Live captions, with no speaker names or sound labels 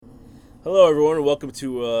Hello, everyone, and welcome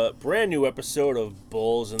to a brand new episode of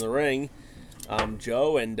Bulls in the Ring. I'm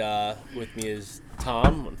Joe, and with me is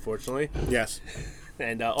Tom, unfortunately. Yes.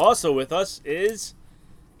 And also with us is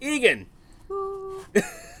Egan.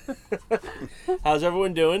 How's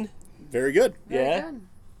everyone doing? Very good. Yeah?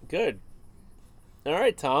 Good. All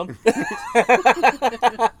right, Tom.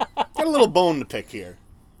 Got a little bone to pick here.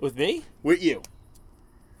 With me? With you.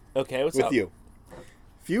 Okay, what's With up? you.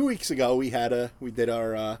 A few weeks ago, we did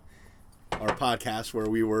our podcast where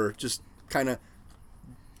we were just kind of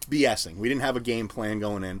BSing. We didn't have a game plan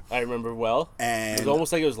going in. I remember well. And It was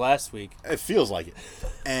almost like it was last week. It feels like it.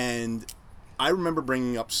 And I remember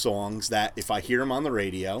bringing up songs that if I hear them on the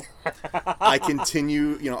radio,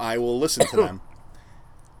 I will listen to them.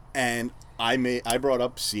 And I brought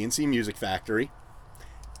up CNC Music Factory,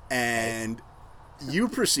 and you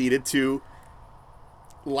proceeded to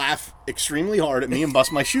laugh extremely hard at me and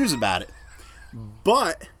bust my shoes about it.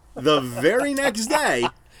 But the very next day,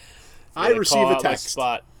 I receive a text.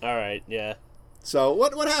 Spot. All right, yeah. So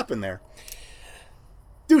what happened there?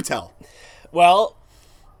 Do tell. Well,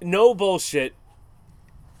 no bullshit.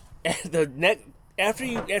 After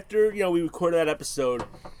we recorded that episode,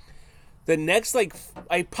 the next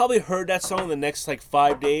I probably heard that song the next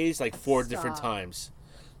 5 days, 4 different times.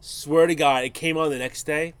 Swear to God, it came on the next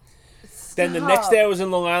day. Then the next day I was in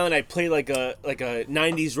Long Island. I played like a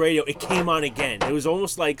 90s radio. It came on again. It was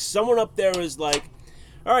almost like someone up there was like,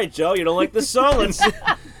 "All right, Joe, you don't like this song?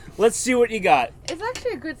 Let's see what you got." It's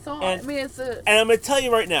actually a good song. And, and I'm gonna tell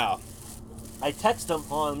you right now. I text him.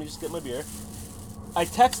 Hold on, let me just get my beer. I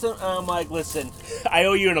text him and I'm like, "Listen, I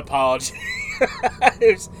owe you an apology."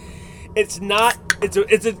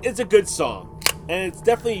 It's a good song, and it's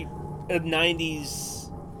definitely a 90s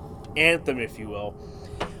anthem, if you will.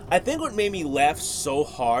 I think what made me laugh so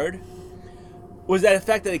hard was that the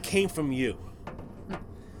fact that it came from you.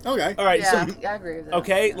 Okay. All right. Yeah, So, I agree with that.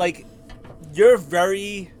 okay, Yeah. You're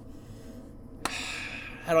very.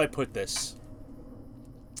 How do I put this?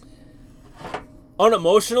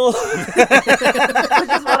 Unemotional. Which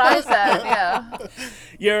is what I said, yeah.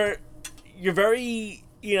 You're very.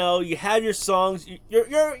 You have your songs.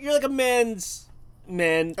 You're like a man's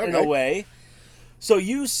man in a way. So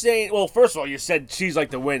you saying, well, first of all, you said She's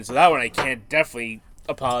Like the Wind, so that one I can't definitely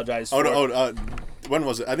apologize for. When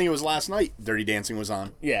was it? I think it was last night. Dirty Dancing was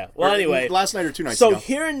on. Yeah. Well, anyway, last night or 2 nights ago. So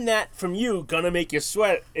hearing that from you, Gonna Make You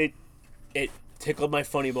Sweat, it tickled my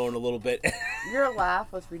funny bone a little bit. Your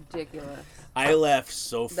laugh was ridiculous. I laughed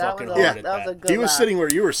so fucking hard at that was a good He was laugh. sitting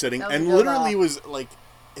where you were sitting, and literally was like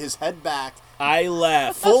his head back, I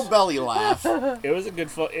laughed. full belly laugh. It was a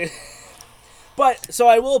good But so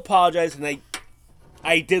I will apologize, and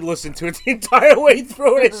I did listen to it the entire way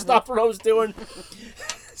through, and I stopped what I was doing.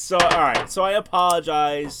 So all right, so I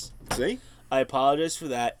apologize. See? I apologize for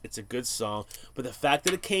that. It's a good song, but the fact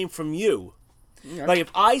that it came from you, Okay. if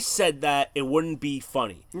I said that, it wouldn't be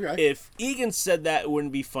funny. Okay. If Egan said that, it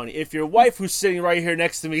wouldn't be funny. If your wife, who's sitting right here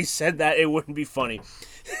next to me, said that, it wouldn't be funny.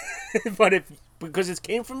 But because it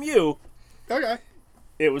came from you, Okay.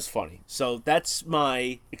 it was funny. So that's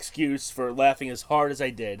my excuse for laughing as hard as I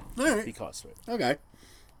did All right. because of it. Okay.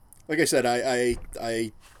 Like I said, I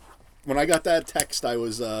when I got that text, I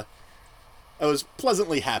was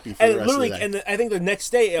pleasantly happy for And the rest literally, of the day. I think the next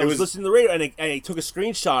day I was was- listening to the radio, and I took a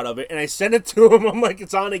screenshot of it and I sent it to him. I'm like,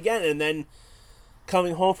 it's on again. And then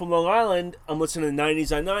coming home from Long Island, I'm listening to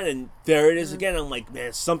 90s on 9, and there it is again. I'm like,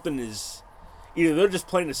 man, something is either they're just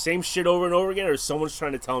playing the same shit over and over again, or someone's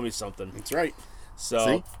trying to tell me something. That's right. So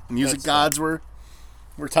See, music that's gods were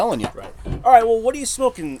telling you. right. All right. Well, what are you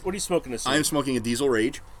smoking? What are you smoking this week? I am smoking a Diesel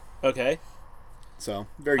Rage, Okay. so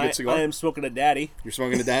very good cigar. I am smoking a daddy You're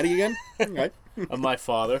smoking a Daddy again? Okay. of my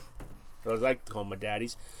father. I like to call him my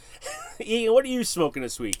daddies. Ian, what are you smoking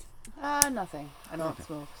this week? Nothing. I don't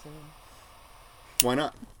smoke, so. Why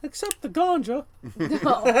not? Except the ganja.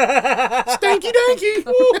 Stanky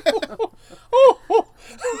danky!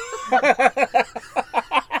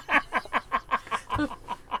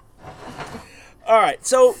 All right,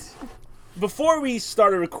 so before we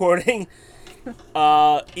started recording,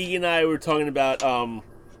 Ian and I were talking about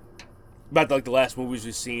the last movies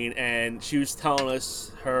we've seen, and she was telling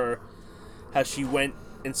us how she went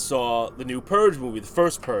and saw the new Purge movie, the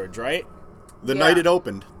first Purge, right? The Yeah. night it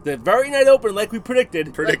opened. The very night opened, like we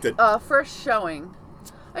predicted. First showing.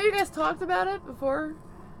 Oh, you guys talked about it before?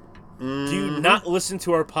 Do you not listen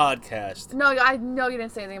to our podcast? No, I know you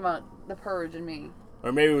didn't say anything about The Purge and me.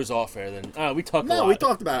 Or maybe it was off air then. We talked a No, lot. we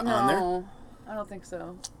talked about it on there. No, I don't think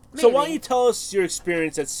so. So why don't Maybe. you tell us your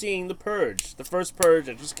experience at seeing The Purge, the first Purge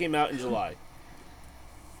that just came out in July?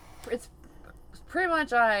 It's pretty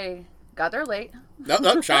much I Got there late.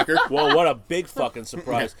 No, shocker. Well, what a big fucking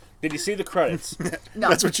surprise. Did you see the credits? No.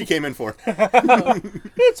 That's what she came in for.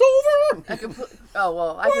 It's over! I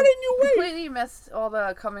Why didn't you wait? completely missed all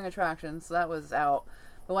the coming attractions, so that was out.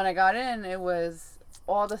 But when I got in, it was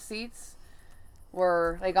all the seats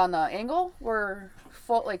were like on the angle were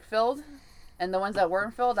full, like filled, and the ones that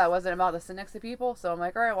weren't filled, I wasn't about to sit next to people. So I'm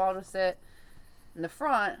like, all right, well, I'll just sit in the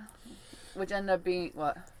front, which ended up being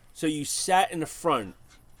what? So you sat in the front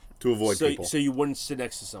To avoid people. so you wouldn't sit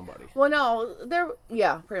next to somebody. Well, no,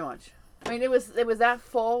 yeah, pretty much. I mean, it was that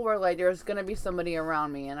full where like there was gonna be somebody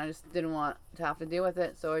around me, and I just didn't want to have to deal with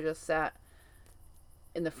it, so I just sat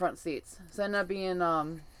in the front seats. So I ended up being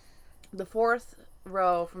the fourth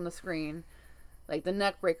row from the screen, like the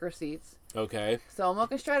neck breaker seats. Okay. So I'm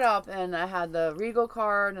looking straight up, and I had the Regal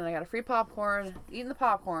card, and I got a free popcorn. Eating the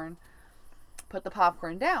popcorn, put the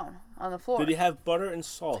popcorn down on the floor. Did you have butter and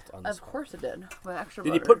salt on this? Of course it did, with extra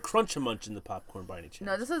Did butter. you put Crunch-A-Munch in the popcorn by any chance?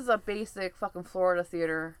 No, this is a basic fucking Florida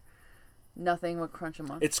theater. Nothing with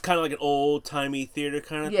Crunch-A-Munch. It's kind of like an old-timey theater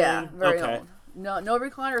kind of Yeah, thing? very Okay. old. No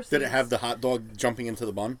recliner seats. Did it have the hot dog jumping into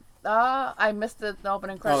the bun? I missed the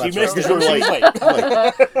opening credits. that's You right, missed 'cause it. you were She was late.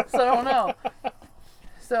 Like, So I don't know.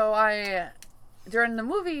 So during the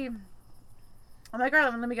movie, I'm like, all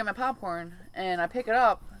right, let me get my popcorn, and I pick it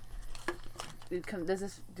up. Does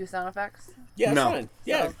this do sound effects? Yeah, it's No. fine.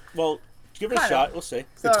 Yeah. So- Well, give it a Kind shot. of. We'll see.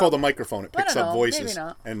 So, it's called a microphone. It I picks don't up know, voices maybe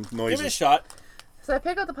not. and Give it a noises. shot. So I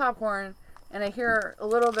pick up the popcorn, and I hear a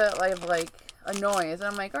little bit like a noise, and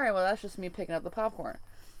I'm like, all right, well, that's just me picking up the popcorn.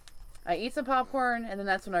 I eat some popcorn, and then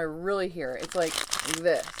that's when I really hear it. It's like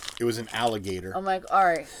this. It was an alligator. I'm like, all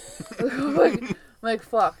right. I'm like,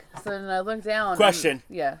 fuck. So then I look down. and- Question.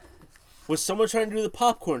 Yeah. Was someone trying to do the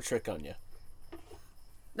popcorn trick on you?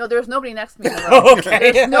 No, there's nobody next to me. In the row.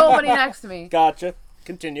 Okay. Nobody next to me. Gotcha.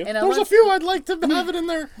 Continue. And I There's a look, few I'd like to have it in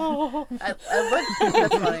there. I look, that's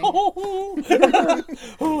funny.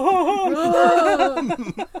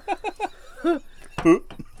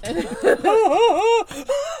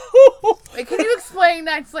 Wait, can you explain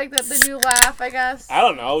that's like the new laugh, I guess? I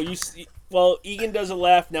don't know. Well, Egan does a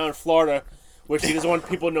laugh now in Florida, which she doesn't want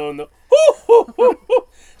people knowing the.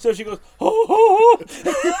 So she goes.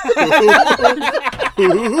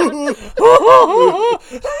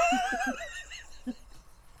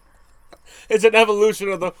 It's an evolution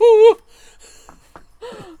of the.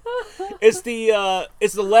 It's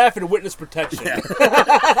the laugh in witness protection.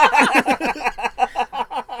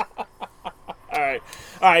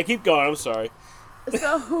 All right, keep going. I'm sorry.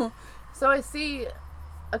 So I see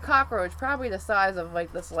a cockroach, probably the size of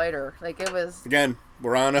like this lighter. Like it was Again,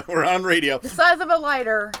 we're on radio. the size of a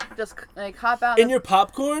lighter. Just like hop out In your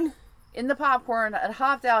popcorn? in the popcorn. It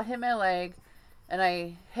hopped out, hit my leg, and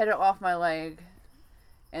I hit it off my leg.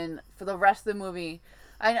 And for the rest of the movie,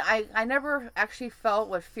 I never actually felt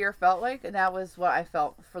what fear felt like, and that was what I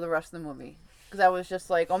felt for the rest of the movie. Because I was just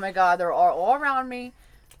like, oh my god, they're all around me.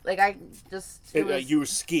 Like I just, You were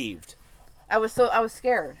skeeved. I was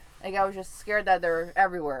scared. Like I was just scared that they're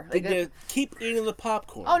everywhere. Like, Did you keep eating the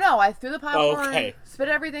popcorn? oh no, I threw the popcorn, Okay. spit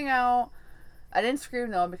everything out. I didn't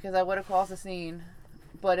scream though because I would have caused a scene.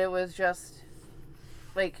 But it was just,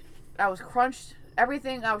 like, I was crunched.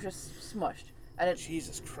 Everything, I was just smushed. I didn't,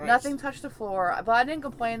 Jesus Christ. nothing touched the floor. But I didn't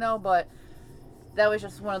complain though, but that was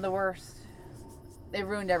just one of the worst. It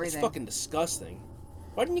ruined It's everything. fucking disgusting.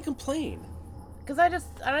 Why didn't you complain? Because I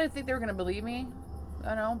didn't think they were going to believe me.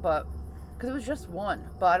 I know, but, because it was just one.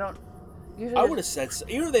 But I don't, usually. I would have said so.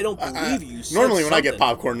 Even if they don't believe you, said Normally, when I get something.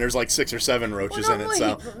 popcorn, there's like 6 or 7 roaches in it.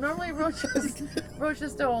 So Normally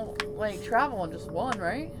roaches don't, like, travel in just one,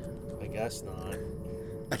 right? I guess not.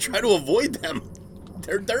 I try to avoid them.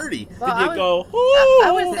 They're dirty. Well, Did you go? I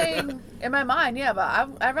Oh, was saying in my mind, yeah, but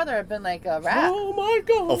I'd rather have been like a rat. oh my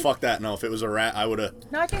god. Oh fuck that! No, if it was a rat, I would have.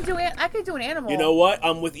 No, I could do an animal. You know what?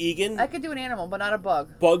 I'm with Egan. I could do an animal, but not a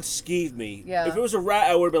bug. Bugs skeeved me. Yeah. If it was a rat,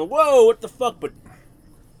 I would have been, whoa, what the fuck? But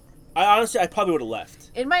I probably would have left.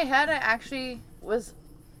 In my head, I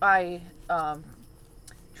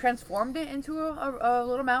transformed it into a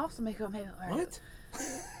little mouse. I'm like, oh, maybe, all right. What?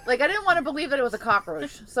 Like I didn't want to believe that it was a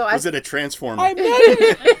cockroach, so Was it a transformer? I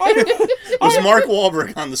imagine. Was Mark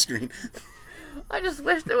Wahlberg on the screen? I just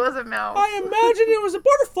wished it was a mouse. I imagined it was a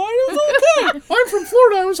butterfly. And it was okay. I'm from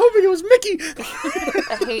Florida. I was hoping it was Mickey.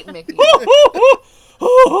 I hate Mickey.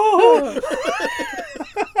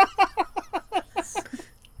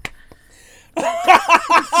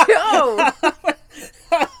 Joe.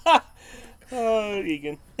 Oh,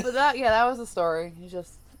 Egan. But that was the story. You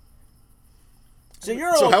just, So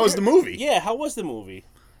you're. So how was the movie? Yeah, how was the movie?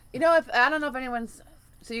 I don't know if anyone's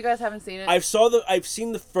So you guys haven't seen it? I've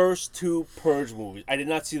seen the first 2 Purge movies. I did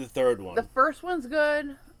not see the third one. The first one's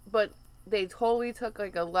good, but they totally took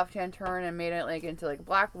like a left-hand turn and made it like into like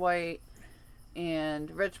black, white,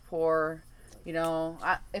 and rich, poor. You know,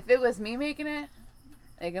 if it was me making it,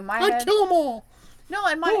 like in my head, I'd kill them all. No,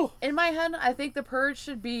 in my head, I think the Purge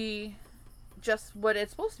should be just what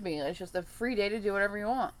it's supposed to be. It's just a free day to do whatever you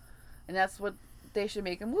want, and that's what they should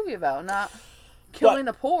make a movie about, not killing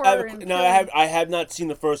the poor. I have not seen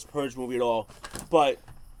the first Purge movie at all, but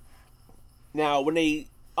now when they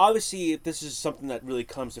obviously if this is something that really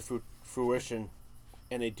comes to fruition,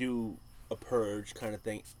 and they do a Purge kind of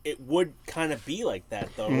thing, it would kind of be like that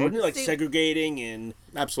though, wouldn't it? Like segregating and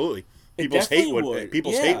absolutely. It People's hate definitely would would.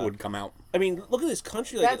 people's Yeah. hate would come out. I mean, look at this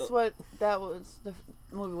country. Like, That's what the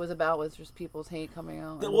movie was about, was just people's hate coming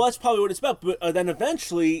out. well, that's probably what it's about. But then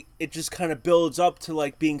eventually, it just kind of builds up to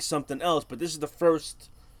like being something else. But this is the first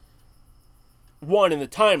one in the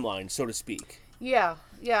timeline, so to speak. Yeah,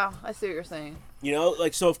 I see what you're saying. You know,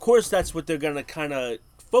 like, so of course that's what they're gonna kind of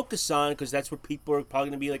focus on, because that's what people are probably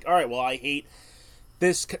gonna be like. All right, well, I hate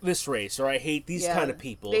this race, or I hate these kind of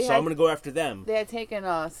people, so I'm gonna go after them. They had taken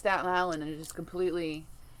Staten Island and just completely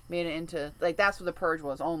made it into like that's what the Purge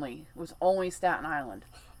was. It was only Staten Island.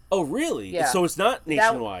 Oh, really? Yeah. So it's not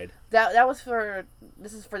nationwide. That was for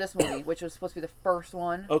this movie, which was supposed to be the first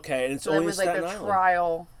one. Okay, and it's So only it was Staten like the Island.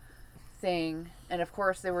 trial thing, and of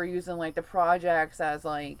course they were using like the projects as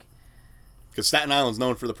like. Because Staten Island's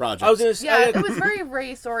known for the projects. I was gonna say, Yeah, it was very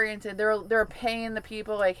race oriented. They're paying the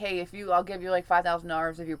people like, hey, I'll give you like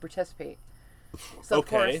 $5,000 if you participate. So of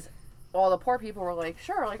course, all the poor people were like,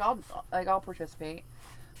 sure, I'll participate.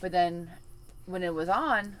 But then, when it was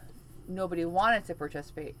on, nobody wanted to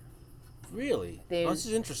participate. Really? This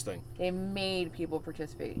is interesting. They made people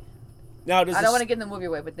participate. Now, I don't want to give the movie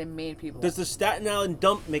away, but they made people. Does the Staten Island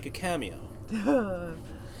dump make a cameo?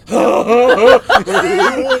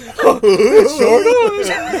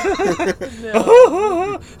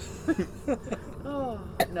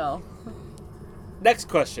 No. Next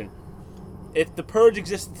question. If the Purge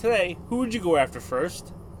existed today, who would you go after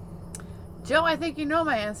first? Joe, I think you know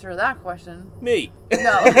my answer to that question. Me.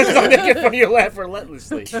 No. I'm making fun of your laugh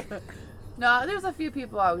relentlessly. No, there's a few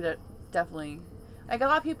people I would definitely... Like, a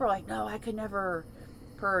lot of people are like, no, I could never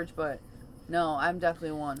purge, but no, I'm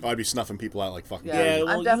definitely one. I'd be snuffing people out like fucking Yeah. crazy. Yeah,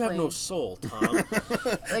 well, I'm you have definitely- no soul, Tom.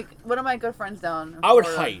 Like, one of my good friends down in I would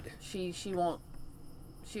Florida, hide. She won't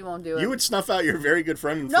do it. You would snuff out your very good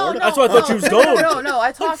friend in No, Florida? no, That's where I thought you was going. No,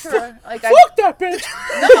 I talked to her. Like, Fuck that bitch!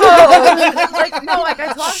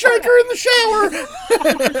 I talked to Shake her in the shower!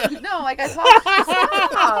 her. No, like, I talked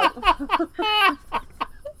Stop.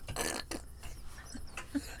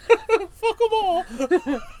 Fuck them all!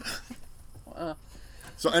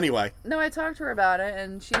 So anyway, No, I talked to her about it,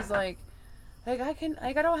 and she's like, I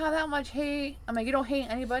don't have that much hate. I'm like, you don't hate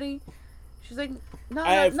anybody? She's like,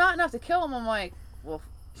 not enough to kill him. I'm like, well,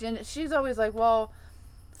 she's always like, well,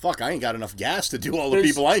 fuck, I ain't got enough gas to do all the There's-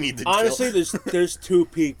 people I need to Honestly, kill. there's 2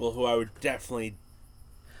 people who I would definitely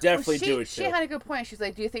do it she to. had a good point. She's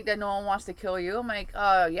like, do you think that no one wants to kill you? I'm like,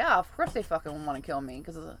 yeah, of course they fucking want to kill me,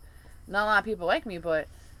 because not a lot of people like me, but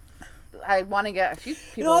I want to get a few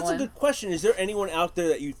people. You know, that's in. a good question. Is there anyone out there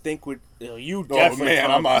that you think would... You Oh definitely... man,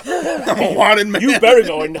 Tom, I'm a wanted man. You better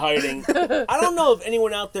go into hiding. I don't know if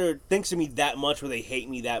anyone out there thinks of me that much, where they hate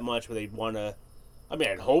me that much, where they'd want to... I mean,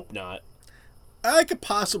 I'd hope not. I could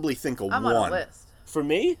possibly think of I'm one. on a list. For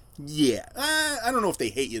me? Yeah, I don't know if they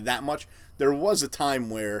hate you that much. There was a time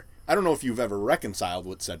where I don't know if you've ever reconciled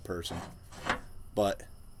with said person, but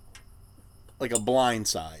like a blind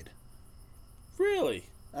side. Really?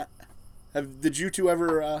 Did you two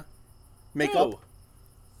ever make No. up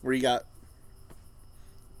where you got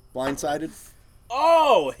blindsided?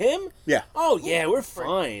 Oh, him? Yeah. Oh, yeah, we're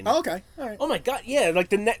fine. Oh, okay. All right. Oh my god, yeah, like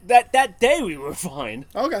that day we were fine.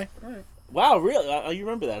 Okay. All right. Wow, really? You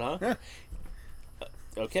remember that, huh? Yeah.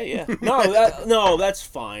 Okay, yeah. No, that's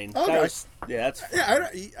fine. Okay. That's fine. Yeah,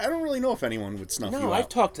 I don't really know if anyone would snuff you No, out. I've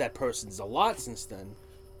talked to that person a lot since then.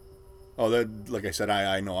 Oh, like I said,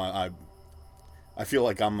 I know I feel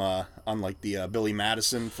like I'm on like the Billy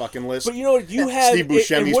Madison fucking list. But you know what? You have Steve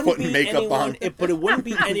Buscemi's wouldn't putting be makeup anyone, on. But it wouldn't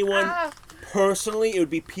be anyone personally. It would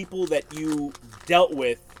be people that you dealt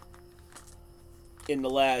with in the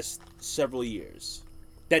last several years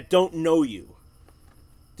that don't know you.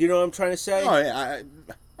 Do you know what I'm trying to say? Oh yeah.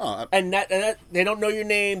 And that they don't know your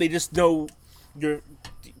name. They just know your.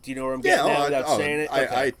 Do you know where I'm getting at without saying it? Okay.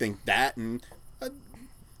 I think that, and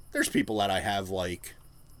there's people that I have like.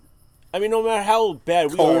 I mean, no matter how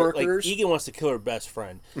bad we are, like Coworkers. Egan wants to kill her best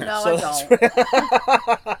friend. No, So I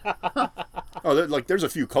don't. There's a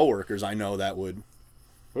few coworkers I know that would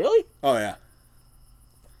Really? Oh yeah.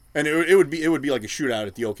 And it would be like a shootout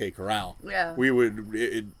at the OK Corral. Yeah. We would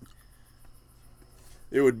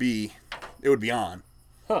it would be on.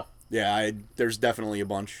 Huh. Yeah, there's definitely a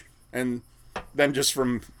bunch. And then just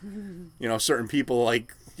from certain people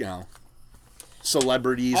like,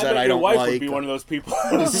 celebrities I that bet I your don't wife like. would be one of those people.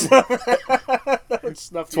 That would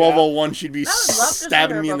snuff you out. 1201 she'd be I would love to see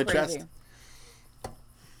stabbing her me in go the crazy. chest.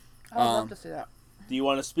 I would love to see that. Do you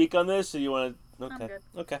want to speak on this, or you want to? Okay. good.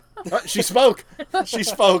 Okay. She spoke. She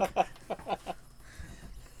spoke. All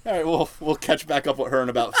right, we'll catch back up with her in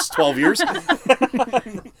about 12 years.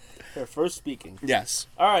 Her first speaking. Yes.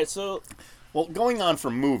 All right. So. Well, going on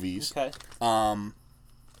from movies, Okay.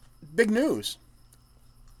 big news.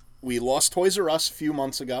 We lost Toys R Us a few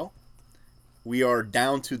months ago. We are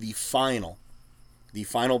down to the final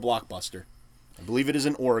Blockbuster. I believe it is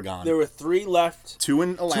in Oregon. There were 3 left. 2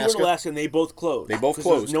 in Alaska. 2 in Alaska, and they both closed. They both 'Cause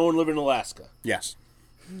there's closed. no one living in Alaska. Yes.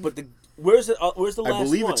 But where's the last one? I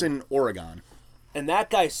believe it's in Oregon. And that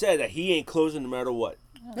guy said that he ain't closing no matter what.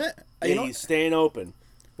 He's staying open.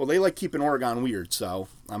 Well, they like keeping Oregon weird, so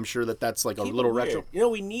I'm sure that's like a Keep little it weird. retro. You know,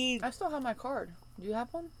 we need. I still have my card. Do you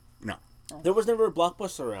have one? No. There was never a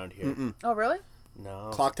Blockbuster around here. Oh, really? No.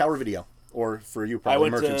 Clock Tower Video. Or for you, I probably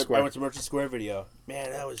went Merchant to Square. Merchant Square Video.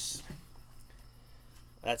 Man,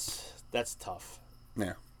 that's tough.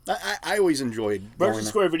 Yeah. I always enjoyed going Merchant there.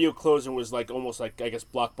 Square Video closing was like almost like, I guess,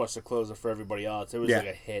 Blockbuster closing for everybody else. It was like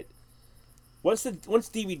a hit. Once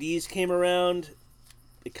DVDs came around,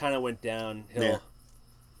 it kind of went downhill. Yeah.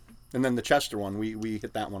 And then the Chester one, we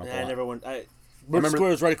hit that one up a I lot. never went. Merchant remember- Square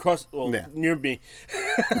was right across, Yeah. near me.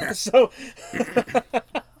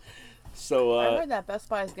 So, I heard that Best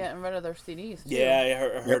Buy is getting rid of their CDs, too. yeah,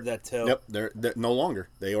 I heard that too. Yep, they're no longer.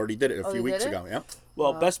 They already did it a Oh, few they weeks did it? ago. Yep.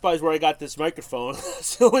 Well, Best Buy's where I got this microphone.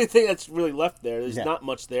 That's the only thing that's really left there. There's Yeah. not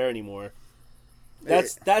much there anymore.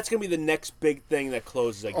 That's gonna be the next big thing that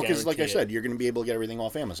closes. I Because, like I guarantee said, it. you're going to be able to get everything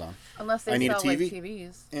off Amazon. Unless I they need a sell, like, TV.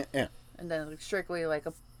 TVs. Yeah. And then like, strictly, like,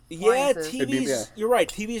 Yeah, appliances. TVs. It'd be- yeah. You're right.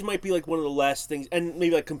 TVs might be like one of the last things, and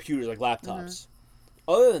maybe like computers, like laptops.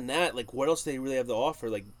 Other than that, like what else do they really have to offer?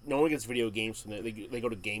 Like no one gets video games from it. They go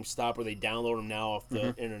to GameStop or they download them now off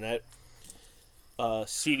the internet.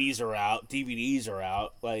 CDs are out. DVDs are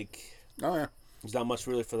out. Like Oh, yeah. there's not much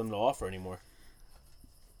really for them to offer anymore.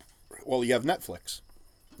 Well, you have Netflix.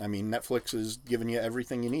 I mean, Netflix is giving you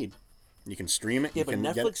everything you need. You can stream it. Yeah, you but can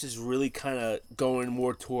get Netflix is really kind of going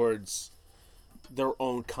more towards their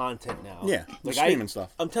own content now. Yeah, the streaming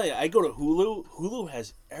stuff. I'm telling you, I go to Hulu. Hulu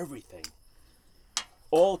has everything.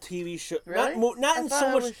 All TV shows. Really? Not I in thought so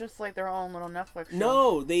it much. was just like their own little Netflix show.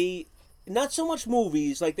 No, they not so much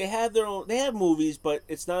movies. Like they have their own. They have movies, but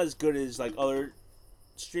it's not as good as like other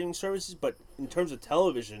streaming services. But in terms of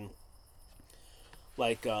television,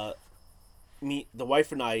 like the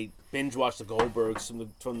wife and I binge watched the Goldbergs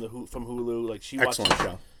from Hulu. Like she Excellent watches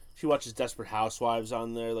show. She watches Desperate Housewives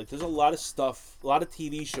on there. Like there's a lot of stuff, a lot of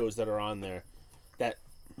TV shows that are on there that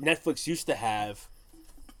Netflix used to have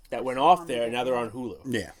that went off there, and now they're on Hulu.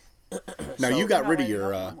 Yeah. Now So- you got rid of Not your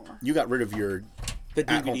letting up anymore. you got rid of your The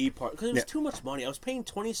At DVD home. part, because it was Yeah. too much money. I was paying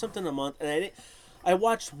 20 something a month, and I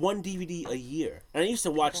watched one DVD a year, and I used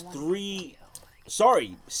to watch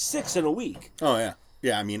 6 in a week. Oh yeah.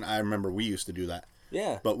 Yeah, I mean, I remember we used to do that.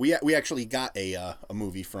 Yeah, But we actually got a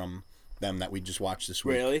movie from them that we just watched this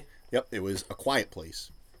week. really Yep, it was A Quiet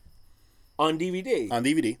Place on DVD. on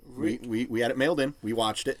DVD. We had it mailed in. We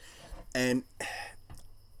watched it, and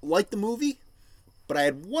liked the movie, but I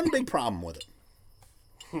had one big problem with it.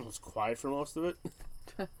 It was quiet for most of it.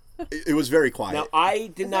 It was very quiet. Now I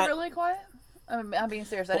did Is not. it really quiet? I'm being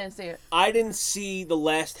serious. I didn't see it. I didn't see the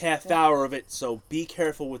last half hour of it, so be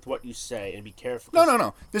careful with what you say and be careful.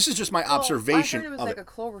 No. This is just my Well, observation I heard it was of like it. a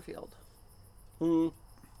Cloverfield.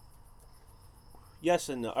 Yes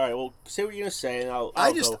and no. All right. Well, say what you're gonna say, and I'll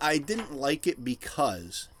go. I didn't like it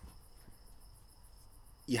because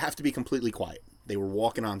you have to be completely quiet. They were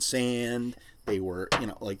walking on sand. They were,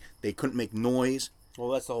 like they couldn't make noise. Well,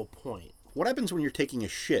 that's the whole point. What happens when you're taking a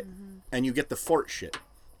shit and you get the fart shit?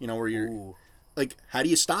 Where you're Ooh. like, how do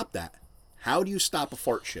you stop that? How do you stop a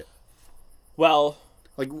fart shit? Well,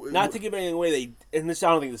 Like, not to give anything away, I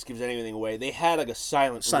don't think this gives anything away. They had like a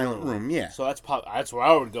silent room, yeah. So that's where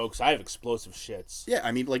I would go because I have explosive shits. Yeah,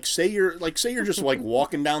 I mean, say you're just like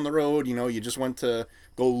walking down the road. You just went to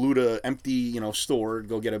go loot a empty store,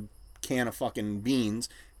 go get a can of fucking beans,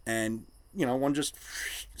 and one just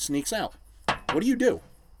sneaks out. What do you do?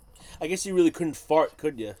 I guess you really couldn't fart,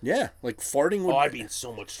 could you? Yeah, like farting would. Oh, I'd be in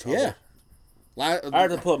so much trouble. Yeah. I had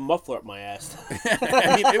to put a muffler up my ass.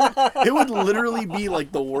 I mean, it would literally be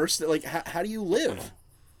like the worst. Like, how do you live?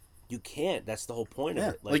 You can't. That's the whole point Yeah,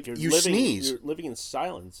 of it. like, you're you living, sneeze. You're living in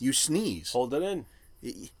silence. You sneeze. Hold it in.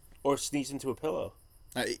 Or sneeze into a pillow.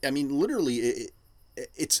 I mean, literally,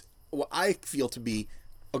 it's what I feel to be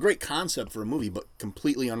a great concept for a movie, but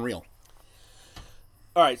completely unreal.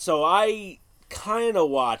 All right, so I kind of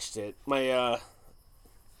watched it. My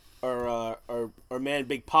our man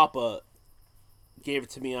Big Papa gave it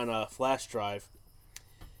to me on a flash drive,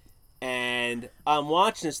 and I'm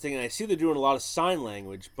watching this thing, and I see they're doing a lot of sign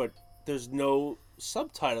language, but there's no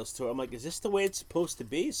subtitles to it. I'm like, is this the way it's supposed to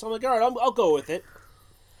be? So I'm like, all right, I'll go with it.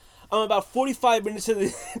 I'm about 45 minutes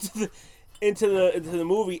into the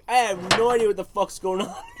movie. I have no idea what the fuck's going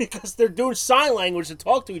on because they're doing sign language to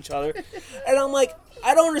talk to each other, and I'm like,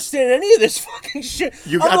 I don't understand any of this fucking shit.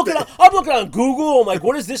 I'm looking on Google. I'm like,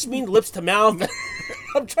 what does this mean? Lips to mouth.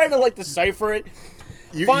 I'm trying to like decipher it.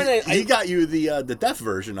 He Finally, got you the deaf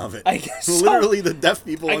version of it. I guess so. Literally, the deaf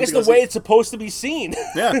people. I guess the way it's supposed to be seen.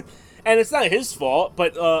 Yeah. And it's not his fault,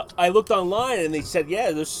 but I looked online and they said,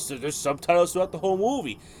 yeah, there's subtitles throughout the whole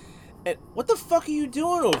movie. And what the fuck are you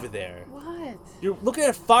doing over there? What? You're looking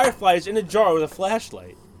at fireflies in a jar with a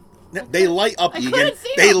flashlight. They light up, I Egan. couldn't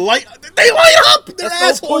see They them. light up. Their That's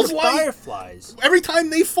assholes those light. fireflies. Every time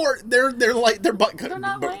they fart, their butt. They're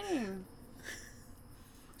not lighting.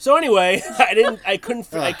 So anyway, I couldn't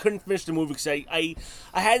finish the movie because I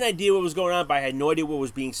had an idea what was going on, but I had no idea what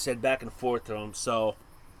was being said back and forth to him. So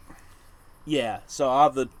yeah, so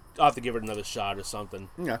I'll have to give it another shot or something.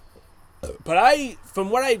 Yeah. But from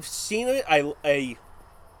what I've seen of it, I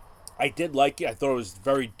did like it. I thought it was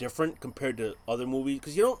very different compared to other movies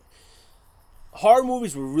because horror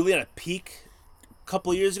movies were really on a peak a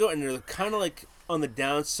couple of years ago, and they're kind of like on the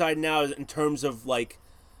downside now in terms of like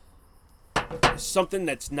something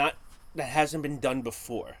that hasn't been done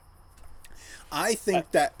before. I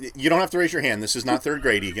think that you don't have to raise your hand. This is not third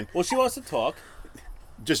grade, Egan. Well, she wants to talk.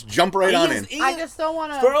 Just jump right on in. I just don't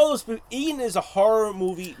want For to. all those people, Ian is a horror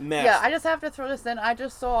movie master. Yeah, I just have to throw this in. I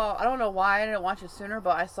just saw. I don't know why I didn't watch it sooner,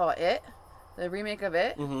 but I saw It, the remake of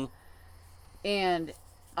It, and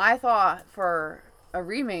I thought for a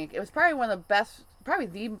remake, it was probably one of the best, probably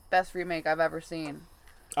the best remake I've ever seen.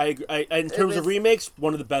 I agree. In terms of remakes,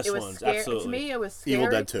 one of the best It was ones. scary. Absolutely. To me, it was scary. Evil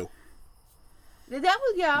Dead 2. That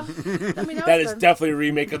was, yeah. I mean, That was is good. definitely a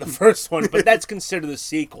remake of the first one, but that's considered a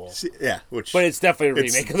sequel. Yeah, But it's definitely a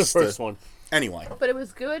remake of the first one. Anyway. But it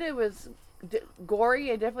was good. It was gory.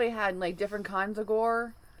 It definitely had like different kinds of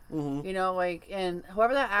gore. Mm-hmm. You know, like, and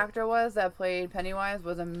whoever that actor was that played Pennywise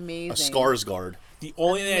was amazing. A Skarsgård. The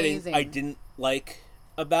only thing Amazing. I didn't like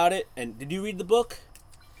about it, and did you read the book?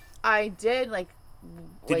 I did like.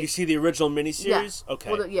 Did you see the original miniseries? Yeah.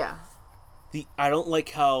 Okay. Well, yeah. I don't like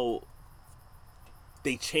how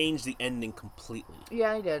they changed the ending completely.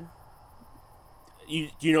 Yeah, I did. Do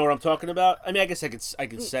you know what I'm talking about? I mean, I guess I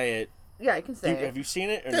could say it. Yeah, I can say it. Have you seen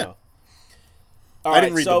it or Yeah. no? All I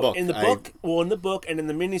didn't read the book. In the book and in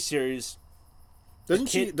the miniseries,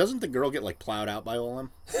 Doesn't the girl get like plowed out by all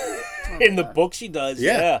them? in the book she does.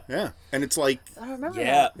 Yeah. Yeah. And it's like, I don't remember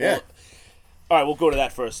Yeah. that. yeah. Well, all right, we'll go to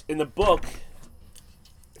that first. In the book,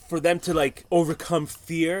 for them to like overcome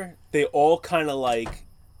fear, they all kind of like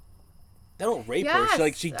they don't rape her.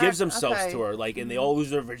 Yes. She gives themselves Okay. to her, like, and they all lose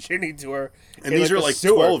their virginity to her. And in, these are the like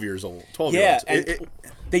sewer. 12 years old. 12 Yeah, year olds. and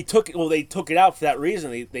they took it out for that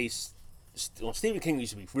reason. Stephen King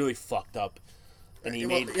used to be really fucked up, and he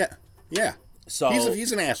made Yeah. so.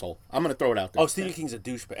 He's an asshole. I'm going to throw it out there. Oh, Stephen King's a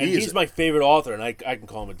douchebag, and He is he's my favorite author, and I can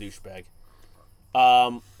call him a douchebag.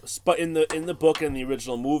 But in the book and in the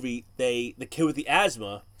original movie, the kid with the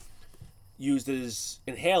asthma used his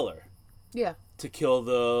inhaler Yeah. to kill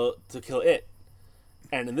it,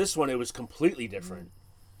 and in this one it was completely different.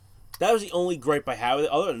 That was the only gripe I had with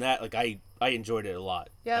it. Other than that, like I enjoyed it a lot.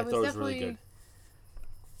 Yeah, I it was thought it was definitely. really good.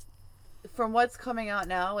 From what's coming out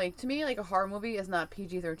now, like to me, like a horror movie is not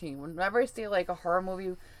PG-13. Whenever I see like a horror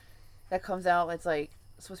movie that comes out, it's like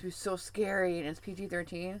supposed to be so scary and it's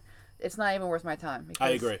PG-13. It's not even worth my time. Because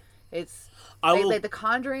I agree. It's I will- like The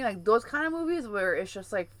Conjuring, like those kind of movies where it's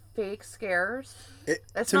just like fake scares.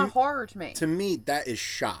 That's to not me- horror to me. To me, that is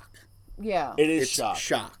shock. Yeah. It is It's shock.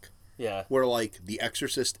 shock. Yeah. Where like The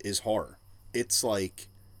Exorcist is horror. It's like,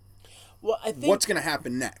 Well, I think what's going to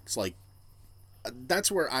happen next? Like,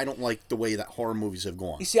 that's where I don't like the way that horror movies have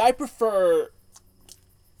gone. you see, I prefer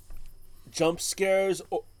jump scares,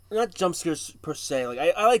 or not jump scares per se. Like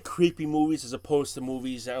I like creepy movies as opposed to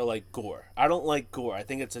movies that are like gore. I don't like gore. I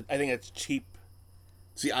think it's cheap.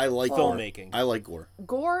 See, I like Filmmaking. Gore. I like gore.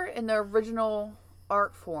 Gore in the original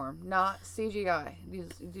art form, not CGI.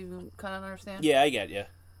 Do you kind of understand? Yeah, I get you.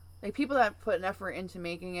 Like people that put an effort into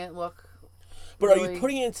making it look. But are really- you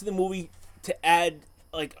putting it into the movie to add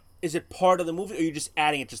like is it part of the movie, or are you just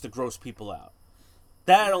adding it just to gross people out?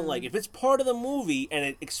 That I don't like. If it's part of the movie and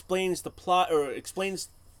it explains the plot or explains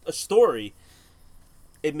a story,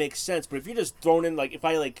 it makes sense. But if you're just throwing in, like, if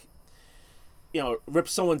I, like, you know, rip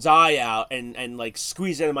someone's eye out and like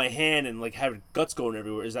squeeze it in my hand and like have guts going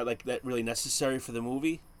everywhere, is that like that really necessary for the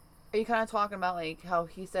movie? Are you kind of talking about like how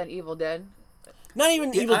he said Evil Dead? Not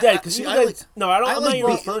even Evil Dead, because Evil Dead. No, I don't. I'm not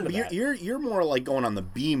even referring to that. You're more like going on the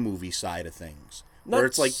B movie side of things, where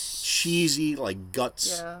it's like cheesy, like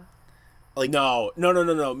guts. Yeah. Like no.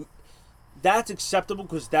 That's acceptable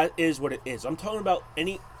because that is what it is. I'm talking about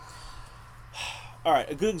any. All right,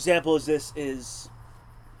 a good example is this is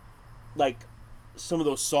like some of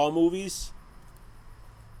those Saw movies.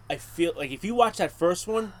 I feel like if you watch that first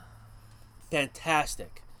one,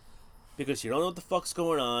 fantastic, because you don't know what the fuck's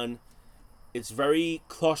going on. It's very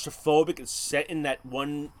claustrophobic. It's set in that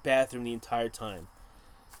one bathroom the entire time.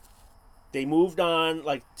 They moved on,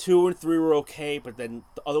 like 2 and 3 were okay, but then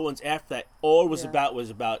the other ones after that, all it was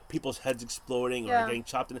about people's heads exploding or getting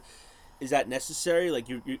chopped in. Is that necessary? Like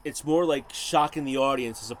you, it's more like shocking the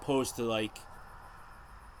audience as opposed to like,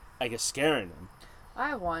 I guess, scaring them. I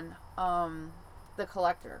have one. The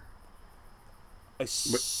Collector. I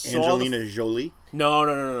saw Angelina Jolie. No.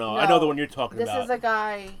 I know the one you're talking this about. This is a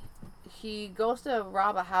guy. He goes to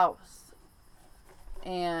rob a house,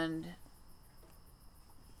 and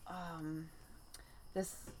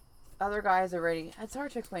this other guy's already. It's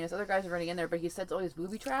hard to explain. This other guy's already in there, but he sets all these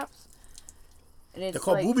booby traps. And it's They're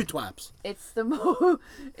called like, booby traps. It's the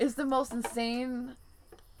it's the most insane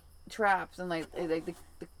traps, and like the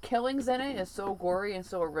killings in it is so gory and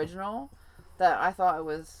so original that I thought it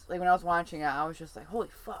was like when I was watching it, I was just like, holy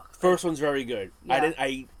fuck. First one's very good. Yeah.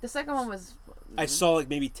 I The second one was. I saw like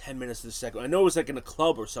maybe 10 minutes of the second one. I know it was like in a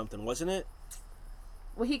club or something, wasn't it?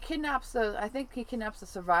 Well, I think he kidnaps the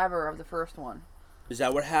survivor of the first one. Is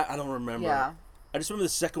that what happened? I don't remember. Yeah. I just remember the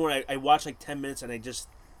second one. I watched like 10 minutes and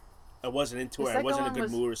I wasn't into it. I wasn't in a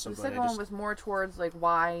good mood or something. The second one was more towards like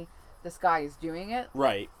why this guy is doing it.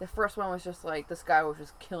 Right. The first one was just like this guy was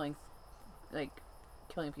just killing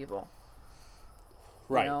people.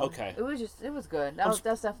 Right. You know? Okay. It was good. That's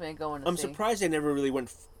definitely a going to I'm see. surprised they never really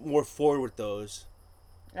went more forward with those.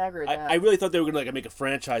 I agree with that. I really thought they were gonna like make a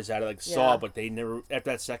franchise out of like Saw, Yeah. but they never.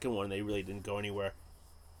 After that second one, they really didn't go anywhere.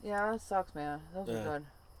 Yeah, that sucks, man. Those were good.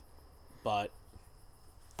 But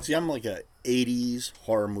See, I'm like a 80s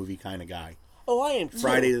horror movie kind of guy. oh, I am too.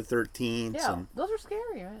 Friday the 13th. Yeah, and those are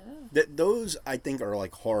scary, right? Yeah. those I think are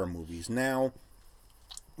like horror movies. Now,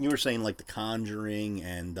 you were saying like The Conjuring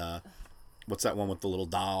and what's that one with the little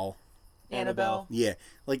doll? Annabelle. Yeah,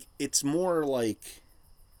 like it's more like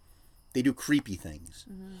they do creepy things.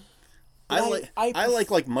 Mm-hmm. I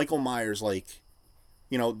like Michael Myers, like,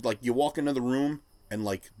 you know, like you walk into the room and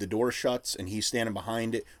like the door shuts and he's standing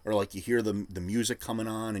behind it, or like you hear the music coming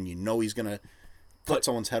on and you know he's gonna cut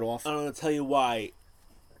someone's head off. I'm gonna tell you why.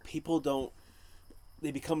 People don't.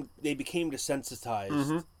 They became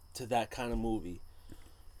desensitized to that kind of movie,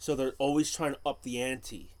 so they're always trying to up the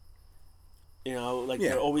ante. You know, like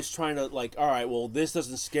they're always trying to like, all right, well, this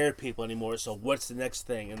doesn't scare people anymore, so what's the next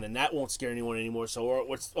thing? And then that won't scare anyone anymore, so or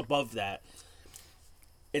what's above that?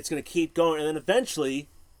 It's gonna keep going, and then eventually,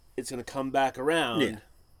 it's gonna come back around,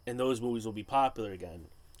 and those movies will be popular again.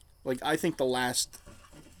 Like I think the last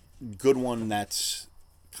good one that's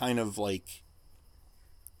kind of like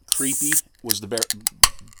creepy was the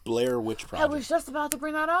Blair Witch I Project. was just about to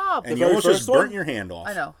bring that up. And The you very almost just first one? burnt your hand off.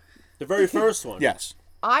 I know. The very first one. Yes.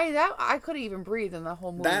 I couldn't even breathe in the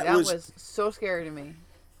whole movie. That That was- was so scary to me.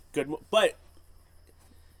 Good, but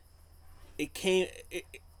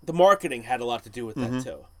the marketing had a lot to do with that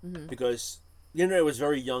too, because the internet was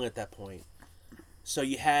very young at that point. So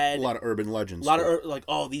you had A lot of urban legends. like,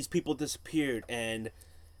 oh, these people disappeared, and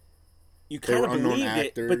you They kind were of unknown believed it.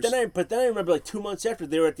 actors. But then I remember like 2 months after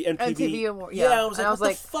they were at the MTV. MTV Award, yeah, yeah. I was And like, I was what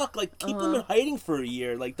like, the fuck? Like, keep them in hiding for a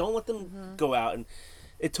year. Like, don't let them go out. And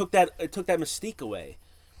it took that mystique away.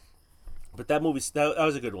 But that movie, that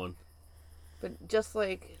was a good one. But just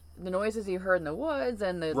like the noises you heard in the woods,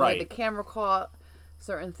 and the Right. like, the camera caught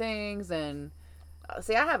certain things, and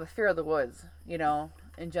see, I have a fear of the woods, you know,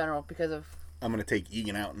 in general because of I'm gonna take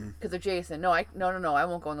Egan out and Jason. No, I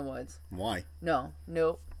won't go in the woods. why? No,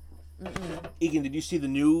 nope. Egan, did you see the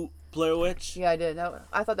new Blair Witch? Yeah, I did.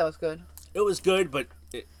 I thought that was good. It was good, but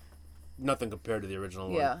nothing compared to the original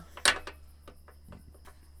one. Yeah.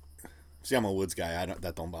 See, I'm a woods guy.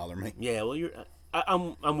 That don't bother me. Yeah, well,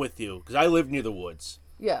 I'm with you because I live near the woods,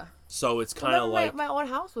 Yeah. so it's kind of like my old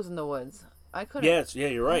house was in the woods. I couldn't. yeah,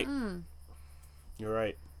 you're right. You're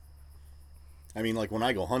right. I mean, like when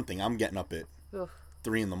I go hunting, I'm getting up at Oof.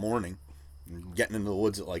 3 a.m. getting into the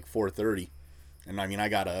woods at like 4:30, and I mean I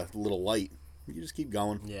got a little light. You just keep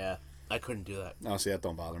going. Yeah, I couldn't do that. No, see, that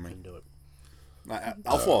don't bother me. Couldn't do it.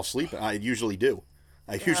 I'll fall asleep. I usually do.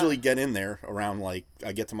 I usually get in there around like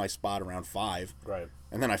I get to my spot around 5, Right.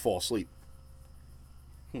 and then I fall asleep.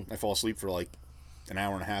 I fall asleep for like an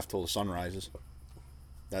hour and a half till the sun rises.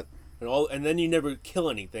 And then you never kill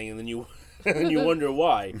anything, and then you and you wonder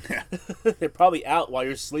why. Yeah. They're probably out while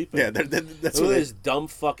you're sleeping. Yeah, that's Look what at it this is. dumb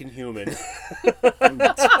fucking human.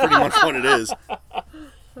 That's pretty much what it is.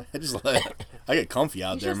 I get comfy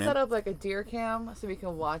out You there, should man. set up like a deer cam so we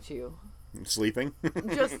can watch you. Sleeping.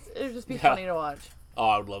 It'd just be funny to watch. Oh,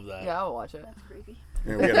 I would love that. Yeah, I would watch it. That's creepy.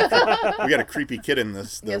 Yeah, we got a creepy kid in the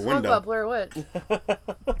Yes, window, SpongeBob Blair Witch.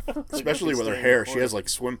 especially with her Staying hair. recorded. She has like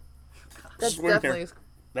swim That's hair. definitely.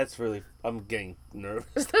 That's really. I'm getting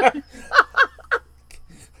nervous. Don't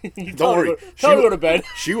worry. Tell her to go to bed.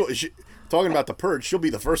 She talking about the purge. She'll be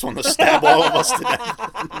the first one to stab all of us to death.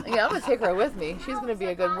 Yeah, I'm gonna take her with me. She's gonna be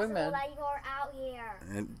a good Possible wingman. that you're out here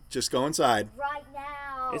And just go inside. right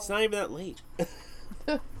now. It's not even that late.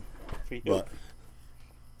 For you. But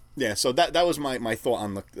yeah, so that was my thought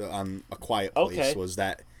on A Quiet Place. Okay. Was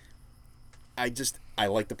that I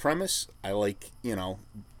like the premise. I like,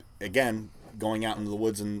 again, going out into the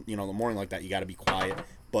woods in the morning like that. You got to be quiet,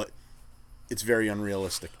 but it's very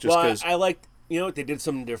unrealistic. Just Well, because I liked. They did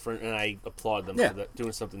something different, and I applaud them Yeah. for that,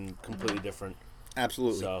 doing something completely different.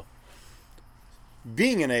 absolutely So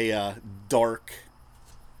being in a dark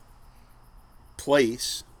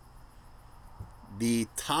place. The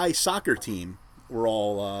Thai soccer team were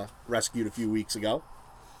all rescued a few weeks ago.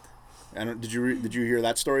 Did you hear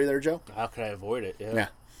that story there, Joe? how could I avoid it? Yeah.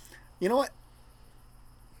 You know what?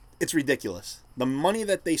 It's ridiculous. The money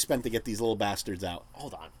that they spent to get these little bastards out.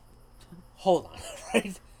 Hold on,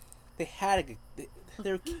 right? They had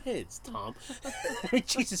they're kids, Tom. I mean,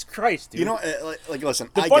 Jesus Christ, dude. You know, like listen.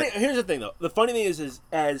 Here's the thing, though. The funny thing is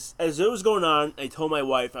as it was going on, I told my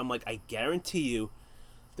wife, I'm like, I guarantee you,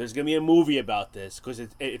 there's gonna be a movie about this because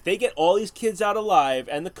if they get all these kids out alive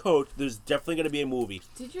and the coach, there's definitely gonna be a movie.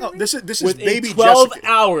 Did you? Oh, read- this is Within baby 12 Jessica.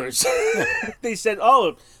 hours, they said,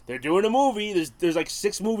 "Oh, they're doing a movie." There's like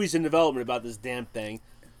 6 movies in development about this damn thing.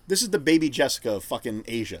 This is the baby Jessica of fucking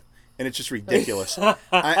Asia, and it's just ridiculous.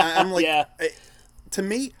 I'm like, Yeah. To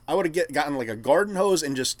me, I would have gotten like a garden hose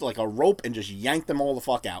and just like a rope and just yanked them all the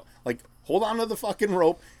fuck out. Like, hold on to the fucking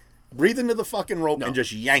rope, breathe into the fucking rope, and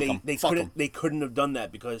just yank them. They Fuck couldn't. 'em. They couldn't have done that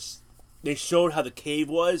because they showed how the cave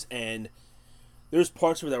was, and there's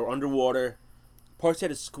parts of it that were underwater. Parts had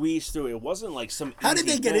to squeeze through. It wasn't like some. How did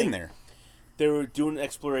easy they get thing. in there? They were doing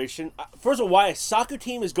exploration. First of all, why a soccer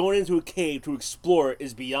team is going into a cave to explore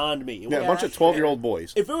is beyond me. Yeah, a bunch of that's 12-year-old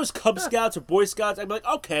boys. If it was Cub Scouts or Boy Scouts, I'd be like,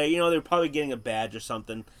 okay, they're probably getting a badge or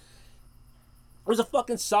something. It was a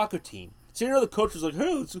fucking soccer team. So the coach was like,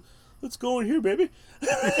 hey, let's go in here, baby. To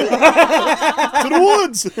the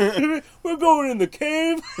woods. We're going in the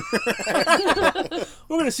cave.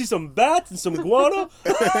 We're gonna see some bats and some iguana.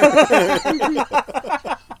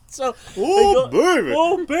 So Oh, baby.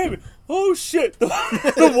 Oh baby! Oh shit!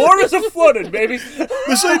 The waters are flooded, baby.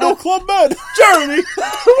 This ain't no Club Med. Jeremy,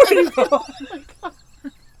 what are you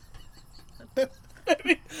doing?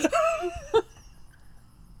 Baby.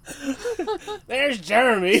 There's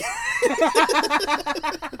Jeremy.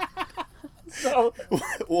 So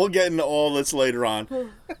We'll get into all this later on.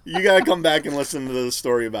 You gotta come back and listen to the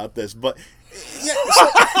story about this. But yeah, so,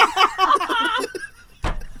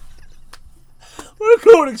 we're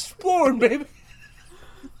going exploring, baby.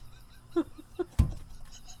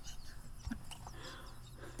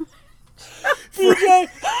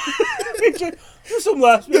 BJ, do some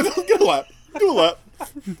laughs, baby. get a lap. Do a lap.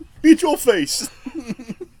 Beat your face.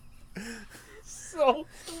 So,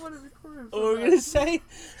 what were we gonna say?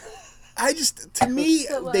 To me,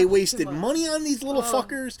 That laugh they was wasted too much. money on these little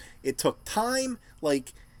fuckers. It took time.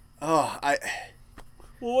 Like, Well,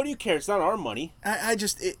 what do you care? It's not our money. I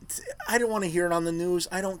don't want to hear it on the news.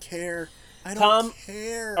 I don't care. I don't Tom,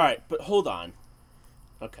 care. All right, but hold on.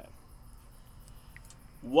 Okay.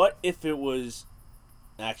 What if it was?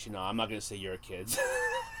 Actually, no. I'm not gonna say your kids.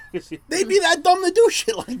 They'd be that dumb to do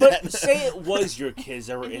shit like But that. say it was your kids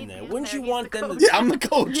that were in there. Wouldn't you want them to? Yeah, I'm the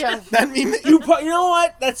coach. Yeah. That mean You know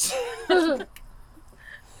what? That's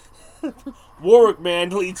Warwick man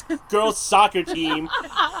leads girls soccer team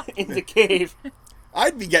in the cave.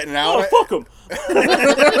 I'd be getting out. Oh, fuck them.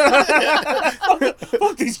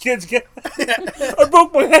 Fuck these kids. I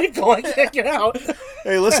broke my ankle. I can't get out.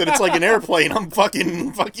 Hey, listen, it's like an airplane. Fuck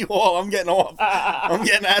you all. I'm getting off. I'm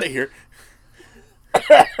getting out of here.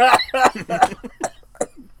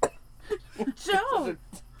 Joe.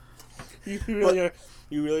 You really are.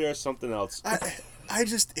 You really are something else.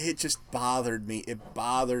 It just bothered me. It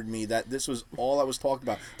bothered me that this was all I was talking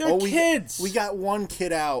about. They're kids. We got one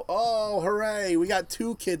kid out. Oh, hooray. We got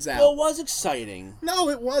 2 kids out. Well, it was exciting. No,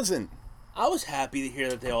 it wasn't. I was happy to hear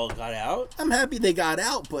that they all got out. I'm happy they got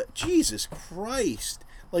out, but Jesus Christ.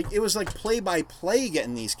 Like, it was like play-by-play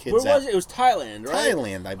getting these kids out. Where was it? It was Thailand, right?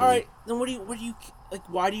 Thailand, I believe. All right, then what do you like?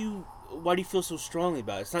 Why do you feel so strongly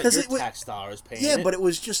about it? It's not your tax dollars paying Yeah, it. but it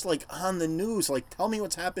was just like on the news. Like, tell me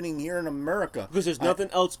what's happening here in America. Because there's nothing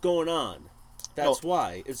else going on. That's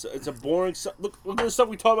why. It's a boring... Look at the stuff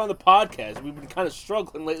we talk about on the podcast. We've been kind of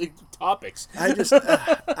struggling lately with topics. I just...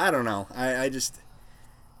 I don't know. I just...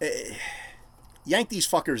 yank these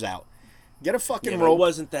fuckers out. Get a fucking rope. It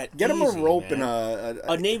wasn't that Get him easy, a rope man. and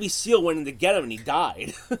a Navy SEAL went in to get him and he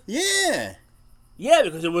died. Yeah. Yeah,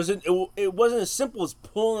 because it wasn't as simple as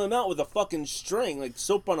pulling him out with a fucking string, like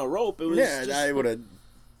soap on a rope. It was I would have...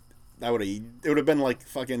 It would have been like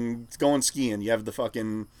fucking going skiing. You have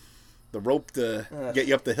the rope to get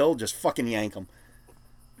you up the hill. Just fucking yank them.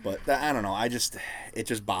 But I don't know. It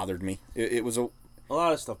just bothered me. It was a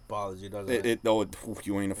lot of stuff bothers you, doesn't it?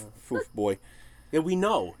 You ain't a boy. Yeah, we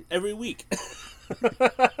know every week.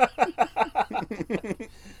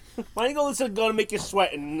 Why don't you go listen to Go to Make You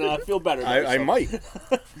Sweat and feel better? I might.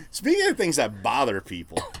 Speaking of things that bother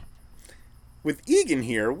people, with Egan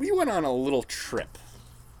here, we went on a little trip.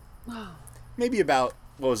 Maybe about,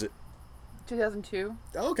 what was it? 2002.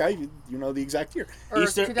 Okay, you know the exact year. Or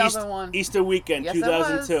 2001. Easter weekend, Yes,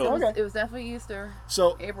 2002. It was. Okay. It was definitely Easter.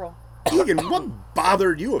 So, April. Egan, what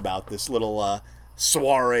bothered you about this little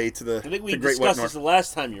soiree to the I think we Great White discussed North? this the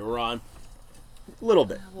last time you were on. Little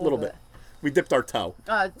bit. We dipped our toe.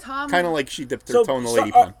 Tom. Kind of like she dipped her toe in the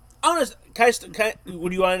lady pond. pond.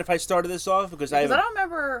 Would you mind if I started this off? Because I don't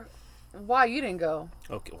remember why you didn't go.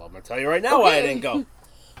 Okay, well, I'm going to tell you right now why I didn't go.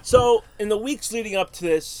 So, in the weeks leading up to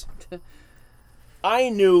this, I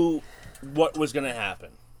knew what was going to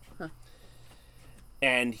happen.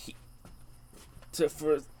 And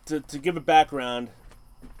to give a background,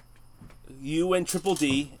 you and Triple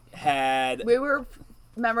D had... We were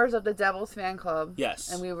members of the Devils fan club.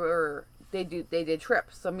 Yes. And they did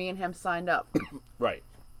trips, so me and him signed up. Right.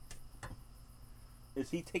 Is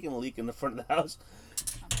he taking a leak in the front of the house?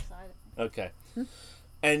 I'm excited. Okay.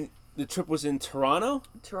 And the trip was in Toronto?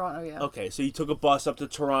 Toronto, yeah. Okay, so you took a bus up to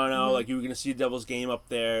Toronto, like you were going to see a Devils game up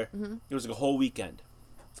there. Mm-hmm. It was like a whole weekend.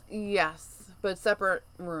 Yes, but separate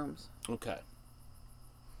rooms. Okay.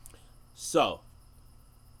 So,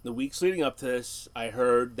 the weeks leading up to this, I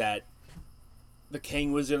heard that the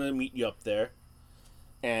King was going to meet you up there,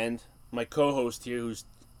 and my co-host here, who's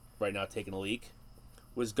right now taking a leak,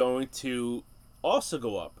 was going to also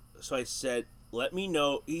go up. So I said, let me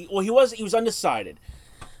know. He was undecided.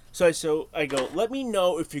 So I go, let me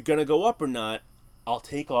know if you're going to go up or not. I'll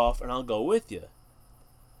take off and I'll go with you.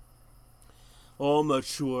 Oh, I'm not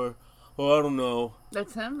sure. Oh, I don't know.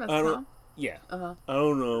 That's him? That's Tom? Yeah. Uh-huh. I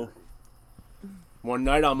don't know. One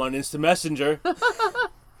night I'm on Instant Messenger.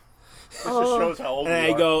 This just shows how old And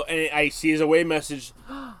we I are. go, and I see his away message,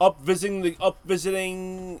 up visiting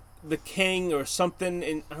the King or something,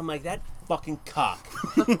 and I'm like, that fucking cock.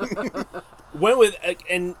 Went with,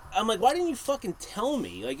 and I'm like, why didn't you fucking tell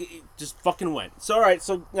me? Like, it just fucking went. So all right,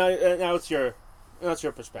 so now it's your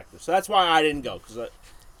perspective. So that's why I didn't go, because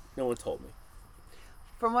no one told me.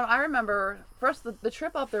 From what I remember, first the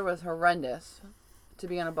trip up there was horrendous to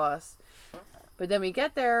be on a bus, but then we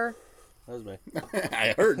get there. That was me.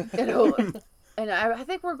 I heard. And I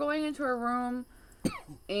think we're going into a room,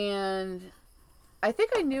 and I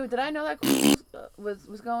think I knew. Did I know that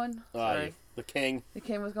was going? Sorry. The King. The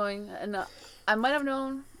King was going, and I might have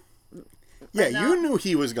known. Yeah, you knew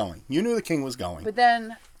he was going. You knew the King was going. But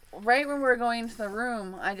then, right when we were going into the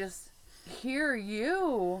room, I just hear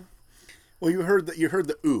you. Well, you heard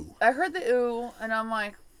the ooh. I heard the ooh, and I'm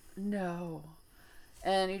like, no.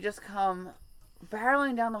 And you just come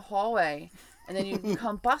barreling down the hallway, and then you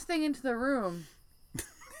come busting into the room.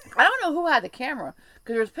 I don't know who had the camera,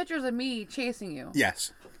 because there's pictures of me chasing you.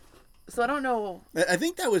 Yes. So I don't know. I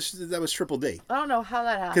think that was Triple D. I don't know how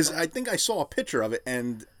that happened. Because I think I saw a picture of it,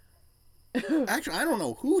 and actually, I don't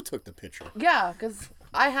know who took the picture. Yeah, because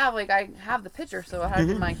I have the picture, so I have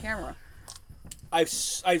it in my camera. I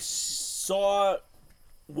saw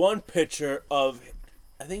one picture of,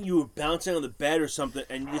 I think you were bouncing on the bed or something,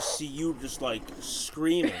 and you just see you just like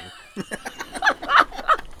screaming.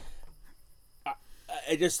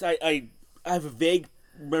 I have a vague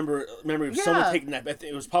memory of someone taking that. I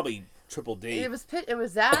think it was probably Triple D. It was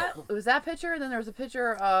that picture, and then there was a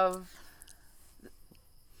picture of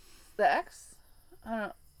the ex. I don't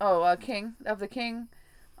know. Oh, King of the King,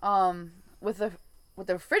 with with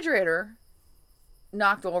the refrigerator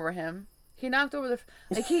knocked over him. He knocked over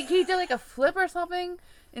he did like a flip or something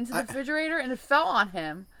into the refrigerator and it fell on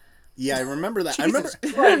him. Yeah, I remember that. Jesus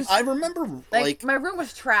I remember like my room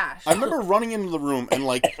was trash. I remember running into the room and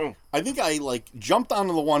like I think I like jumped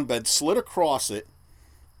onto the one bed, slid across it,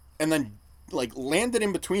 and then like landed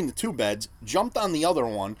in between the two beds, jumped on the other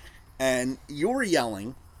one, and you were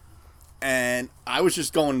yelling, and I was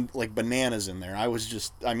just going like bananas in there. I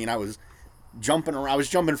was jumping around. I was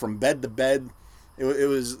jumping from bed to bed. It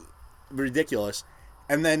was ridiculous.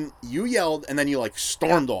 And then you yelled, and then you like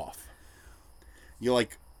stormed off. You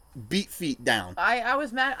like beat feet down. I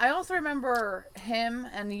was mad. I also remember him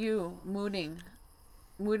and you mooning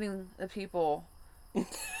the people.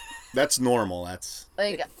 That's normal. That's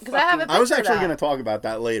like because I have a picture I was actually going to talk about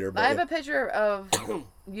that later. But I have a picture of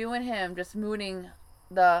you and him just mooning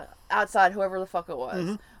the outside, whoever the fuck it was.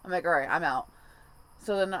 Mm-hmm. I'm like, all right, I'm out.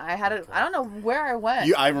 So then I don't know where I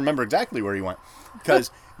went. I remember exactly where you went because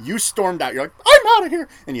you stormed out. You're like, I'm out of here,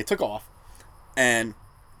 and you took off. And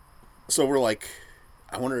so we're like,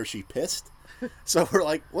 I wonder if she pissed. So we're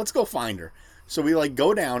like, let's go find her. So we like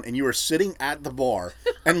go down, and you were sitting at the bar,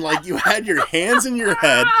 and like you had your hands in your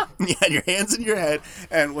head. You had your hands in your head,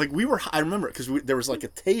 and like I remember it because there was like a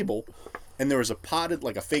table. And there was a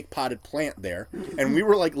fake potted plant there. And we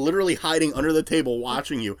were, like, literally hiding under the table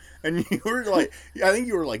watching you. And you were, like, I think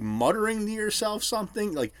you were, like, muttering to yourself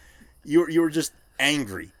something. Like, you were just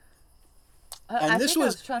angry. I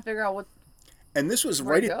was trying to figure out what... And this was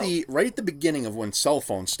right at the beginning of when cell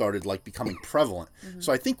phones started, like, becoming prevalent. Mm-hmm.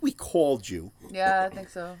 So I think we called you. Yeah, I think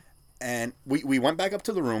so. And we went back up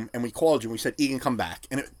to the room, and we called you, and we said, Egan, come back.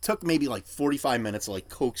 And it took maybe, like, 45 minutes, like,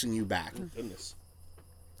 coaxing you back. Oh, goodness.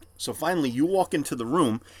 So finally, you walk into the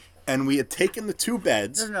room, and we had taken the two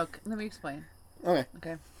beds. No, let me explain.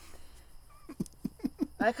 Okay.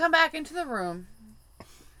 I come back into the room,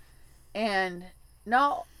 and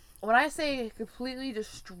no, when I say completely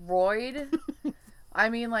destroyed, I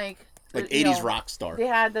mean like 80s rock star. They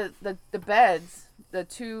had the beds, the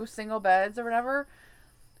two single beds or whatever,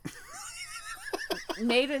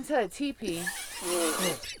 made into a teepee.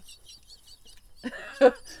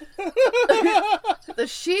 The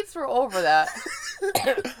sheets were over that.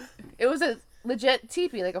 It was a legit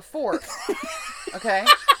teepee, like a fort. Okay.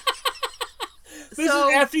 This is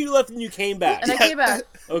after you left and you came back. And I came back.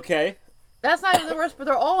 Okay. That's not even the worst, but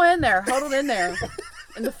they're all in there, huddled in there,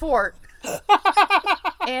 in the fort.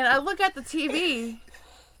 And I look at the TV,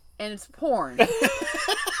 and it's porn.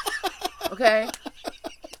 Okay.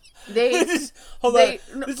 This is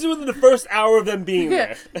within the first hour of them being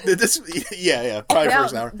there. Probably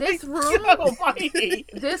first hour. This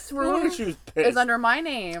room is under my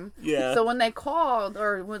name. Yeah. So when they called,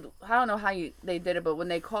 I don't know how they did it, but when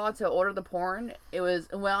they called to order the porn, it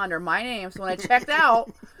went under my name. So when I checked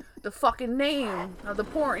out, the fucking name of the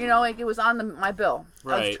porn, like it was on my bill.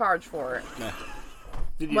 Right. I was charged for it. Yeah.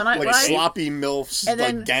 Sloppy MILFs, and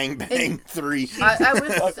then, like gangbang 3.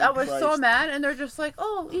 I was so mad, and they're just like,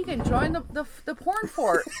 "Oh, Egan, join the porn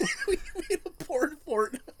fort." We made a porn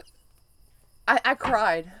fort. I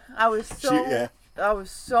cried. I was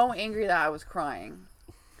so angry that I was crying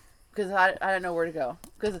because I didn't know where to go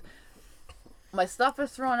because my stuff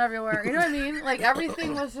was thrown everywhere. You know what I mean? Like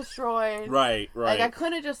everything was destroyed. Right. Like I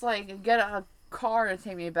couldn't just like get a car to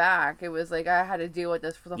take me back. It was like I had to deal with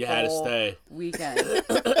this for the whole weekend.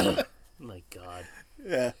 My God.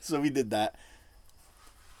 Yeah, so we did that.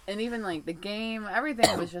 And even like the game,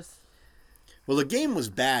 everything was just. Well, the game was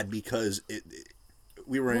bad because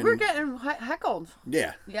we were getting heckled.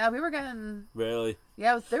 Yeah. Yeah, we were getting. Really?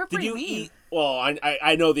 Yeah, they were pretty Did you mean. eat? Well,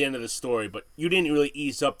 I know the end of the story, but you didn't really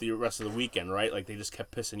ease up the rest of the weekend, right? Like they just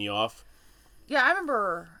kept pissing you off. Yeah, I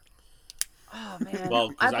remember. Oh man! Well,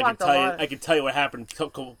 because I can tell you what happened a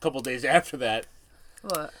couple days after that.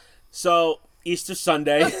 What? So Easter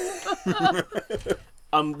Sunday,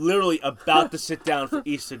 I'm literally about to sit down for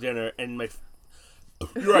Easter dinner, and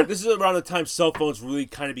you're right. This is around the time cell phones really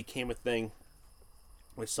kind of became a thing.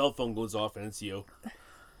 My cell phone goes off, and it's you.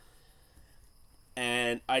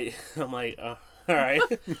 And I'm like, all right.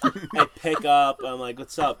 I pick up. I'm like,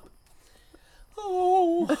 what's up?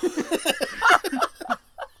 Oh.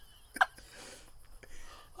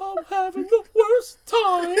 I'm having the worst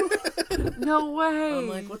time. No way. I'm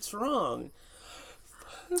like, what's wrong?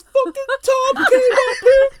 Fucking Tom came up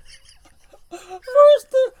here.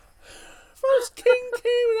 First King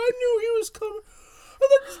came and I knew he was coming. And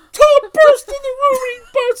then Tom burst in the room and he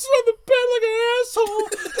bounced on the bed like an asshole.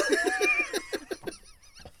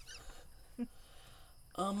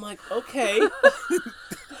 I'm like, okay.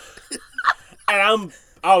 And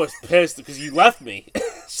I was pissed because you left me.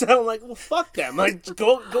 So I'm like, well, fuck them. Like,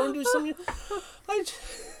 go and do something. I just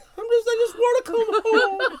want to come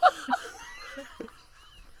home.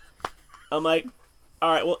 I'm like, all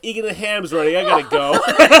right, well, Egan the ham's ready. I gotta go.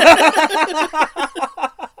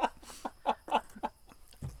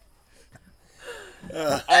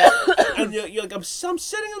 And you're like, I'm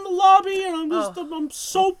sitting in the lobby, and I'm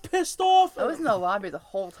so pissed off. I was in the lobby the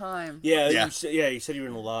whole time. Yeah, Yeah. You said you were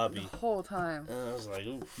in the lobby. The whole time. And I was like,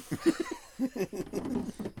 oof.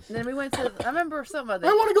 And then we went to. I remember something about that.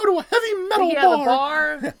 I want to go to a heavy metal Yeah,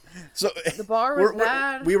 bar. the bar. So The bar was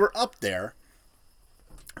bad. We were up there,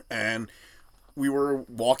 and we were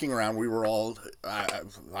walking around. We were all.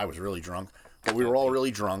 I was really drunk, but we were all really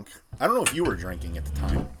drunk. I don't know if you were drinking at the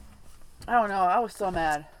time. I don't know. I was so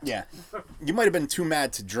mad. Yeah, you might have been too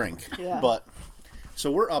mad to drink. Yeah. But so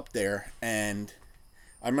we're up there, and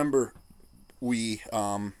I remember we.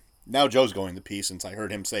 Now Joe's going to pee since I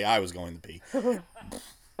heard him say I was going to pee.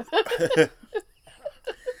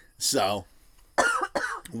 So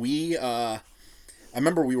we. I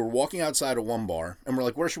remember we were walking outside of one bar, and we're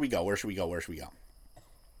like, "Where should we go? Where should we go? Where should we go?"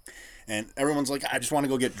 And everyone's like, "I just want to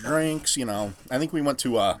go get drinks." You know, I think we went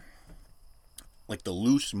to like the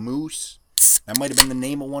Loose Moose. That might have been the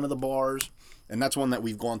name of one of the bars, and that's one that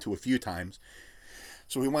we've gone to a few times.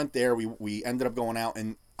 So we went there. We ended up going out,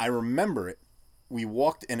 and I remember it. We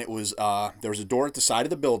walked, and it was there was a door at the side of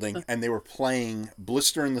the building, and they were playing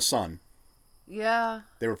Blister in the Sun. Yeah.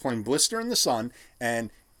 They were playing Blister in the Sun,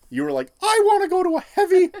 and you were like, "I want to go to a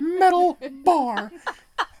heavy metal bar."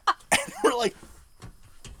 And we're like,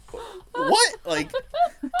 "What?" Like,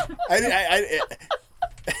 I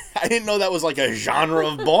didn't know that was like a genre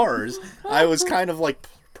of bars. I was kind of like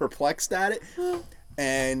perplexed at it,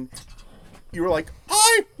 and you were like,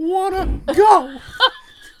 "I want to go."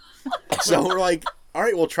 So we're like, "All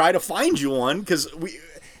right, we'll try to find you one," because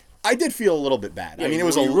I did feel a little bit bad. Yeah, I mean, it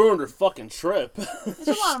was you ruined her fucking trip. It's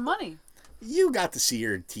a lot of money. You got to see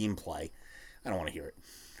your team play. I don't want to hear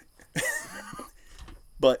it.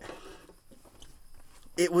 But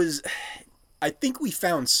it was, I think we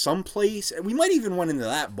found some place. We might even went into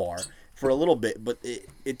that bar for a little bit, but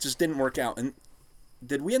it just didn't work out. And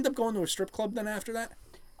did we end up going to a strip club then after that?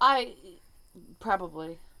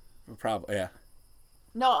 Probably. Probably, yeah.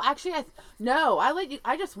 No, actually, I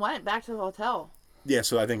just went back to the hotel. Yeah,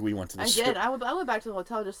 so I think we went to the strip. I went back to the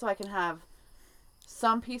hotel just so I can have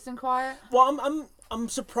some peace and quiet. Well, I'm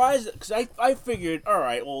surprised because I figured, all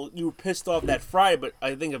right, well, you were pissed off that Friday, but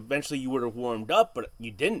I think eventually you would have warmed up, but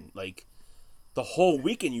you didn't. Like, the whole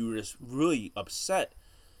weekend you were just really upset.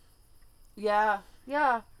 Yeah.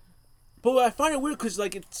 But I find it weird because,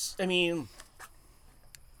 like,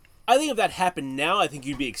 I think if that happened now, I think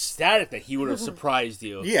you'd be ecstatic that he would have surprised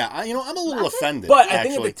you. Yeah, I'm a little offended. But I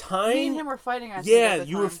actually. think at the time, Me and him were fighting.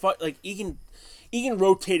 you were like Egan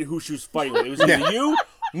rotated who she was fighting with. It was either you,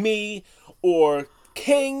 me, or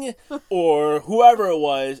King, or whoever it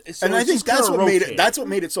was. So and I think that's what made it. That's rotated. what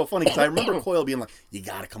made it so funny because I remember Coyle being like, "You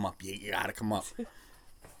gotta come up, you gotta come up."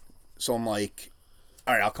 So I'm like,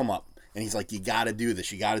 "All right, I'll come up." And he's like, "You gotta do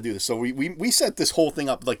this. You gotta do this." So we set this whole thing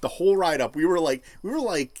up, like the whole ride up. We were like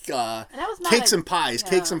cakes and pies,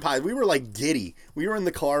 cakes and pies. We were like giddy. We were in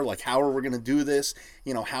the car, like, how are we gonna do this?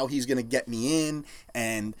 You know, how he's gonna get me in,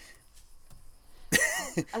 and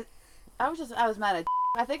I was mad at.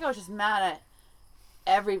 I think I was just mad at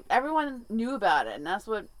everyone knew about it, and that's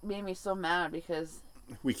what made me so mad because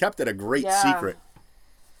we kept it a great secret.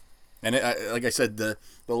 And like I said, the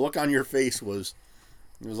look on your face was.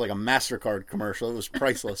 It was like a MasterCard commercial. It was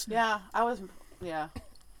priceless. Yeah, yeah,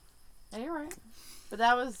 you're right. But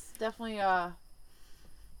that was definitely not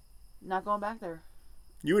going back there.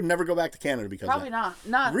 You would never go back to Canada because Probably of that.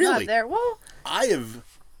 not Really? not there. Well, I've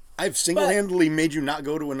single-handedly made you not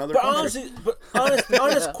go to another country.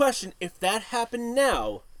 Honest question, if that happened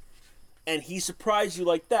now, and he surprised you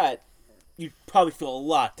like that, you'd probably feel a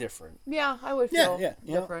lot different. yeah, I would feel Yeah,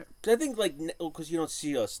 different. I think, like, because you don't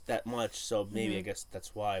see us that much, so maybe I guess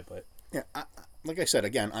that's why, but... Yeah, like I said,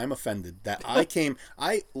 again, I'm offended that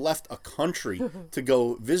I left a country to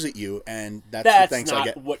go visit you, and that's the thanks I not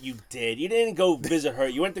get. what you did. You didn't go visit her.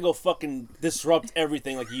 You went to go fucking disrupt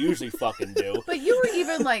everything like you usually fucking do. But you were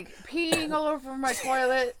even like peeing all over my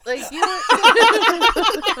toilet. Like you were,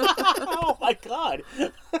 Oh my god!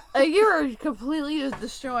 you were completely just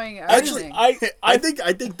destroying everything. Actually, I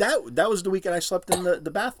think that was the weekend I slept in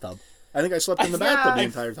the bathtub. I think I slept in the bathtub the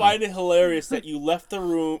entire time. I find it hilarious that you left the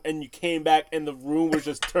room and you came back and the room was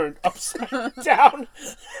just turned upside down.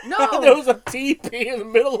 No. There was a teepee in the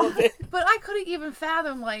middle of it. But I couldn't even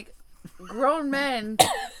fathom like grown men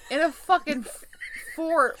in a fucking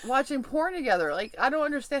fort watching porn together. Like, I don't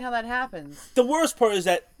understand how that happens. The worst part is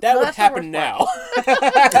that No, would that's the happen worst now.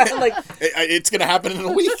 Like It's gonna happen in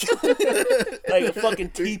a week. like a fucking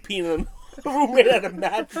teepee in a room made out of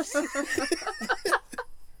mattress.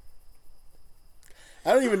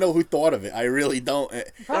 I don't even know who thought of it. I really don't.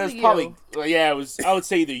 Probably It was you. yeah. It was. I would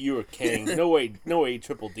say either you or King. No way.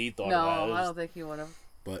 Triple D thought No, about it. I don't think he would have.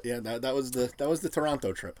 But yeah, that was the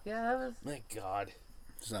Toronto trip. Yeah, that was. My God.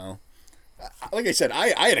 So, like I said,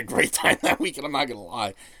 I had a great time that weekend. I'm not gonna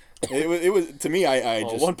lie. It was to me. I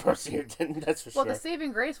Well, just one person here didn't. That's for Well, sure. the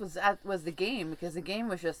saving grace was the game, because the game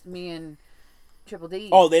was just me and Triple D.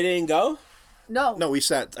 Oh, they didn't go. no, no. We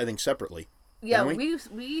sat I think separately. yeah, didn't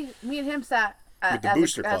me and him sat at, With the as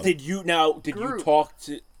booster a, club. as, Did you you Group. talk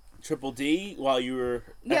to Triple D while you were? At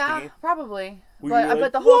the yeah, game? probably. Were But you like,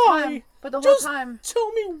 but the whole "Why? time, Just whole time,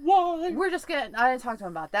 tell me why. we're just getting. I didn't talk to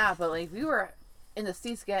him about that, but like we were in the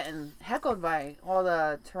seats getting heckled by all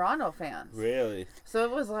the Toronto fans. Really? So it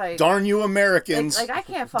was like, Darn you Americans! like I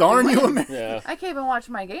can't fucking Darn win. you Americans! Yeah. I can't even watch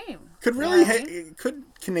my game. Could You really know what I mean? could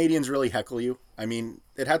Canadians really heckle you? I mean,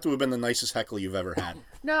 it had to have been the nicest heckle you've ever had.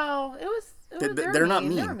 No, it was. They're not They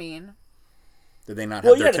mean. were mean. Did they not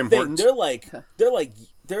Well, have you their got to Tim think Hortons?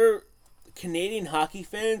 they're Canadian hockey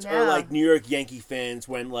fans or Yeah. like New York Yankee fans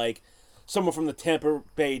when like someone from the Tampa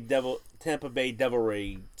Bay Devil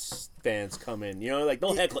Rays fans come in. You know, like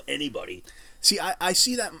don't heckle anybody. See, I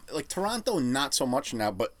see that like Toronto, not so much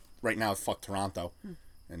now, but right now, fuck Toronto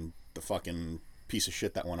and the fucking piece of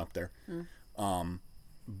shit that went up there.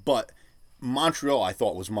 But Montreal, I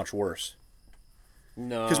thought was much worse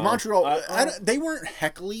No, because Montreal, I- they weren't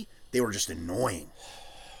heckly; they were just annoying.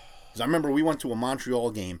 Because I remember we went to a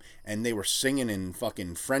Montreal game and they were singing in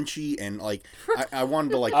fucking Frenchy and like I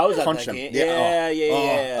wanted to like I was at punch that them. game.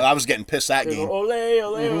 Yeah. I was getting pissed that game. Ole,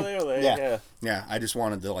 ole, ole, ole. Yeah. Yeah, I just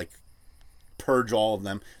wanted to like purge all of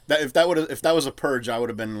them. If that was a purge, I would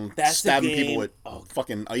have been That's the stabbing game. people with Oh.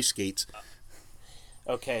 fucking ice skates.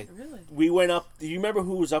 Okay. Really? We went up. Do you remember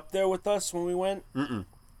who was up there with us when we went? Mm-mm.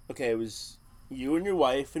 Okay, it was you and your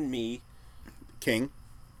wife and me, King.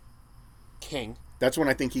 King. That's when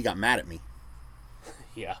I think he got mad at me.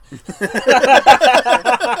 Yeah.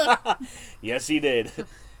 Yes, he did.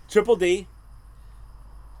 Triple D,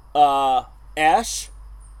 Ash,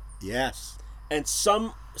 Yes. and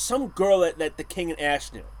some girl that the King and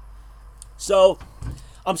Ash knew. So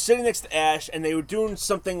I'm sitting next to Ash, and they were doing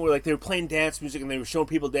something where like they were playing dance music, and they were showing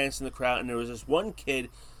people dancing in the crowd, and there was this one kid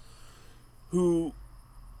who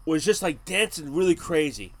was just like dancing really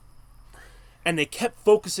crazy, and they kept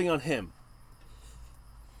focusing on him.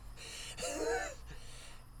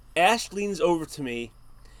 Ash leans over to me,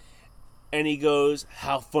 and he goes,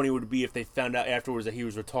 "How funny would it be if they found out afterwards that he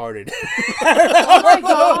was retarded?" Oh my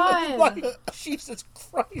god! Like, Jesus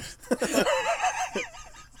Christ!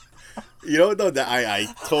 You know though that I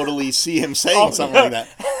totally see him saying something like that.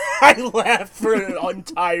 I laughed for an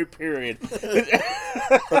entire period.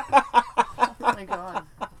 Oh my god!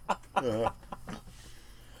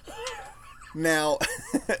 Now,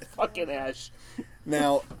 Fucking Ash.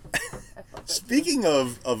 now, speaking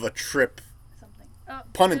of a trip, Something. Oh,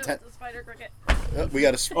 Pun no, intent- the spider cricket. we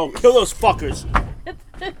got to. Oh, kill those fuckers!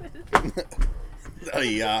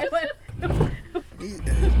 Yeah.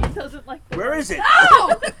 It doesn't like the Where is it?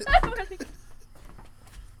 Oh!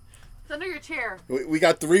 It's under your chair. We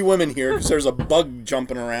got 3 women here because there's a bug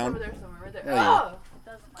jumping Over around. there somewhere. Right there. Oh, yeah. Oh! It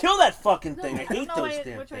doesn't like Kill that fucking thing! I I don't hate know those way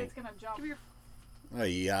damn which way things. it's gonna jump. Give me your Oh,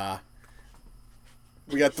 yeah.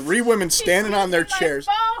 We got 3 women standing on their chairs.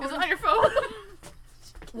 Is it on your phone?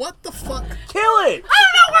 What the fuck? Kill it! I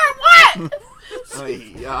don't know where it went! Oh,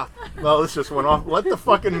 yeah. Well, this just went off. Let the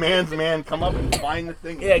fucking man's man come up and find the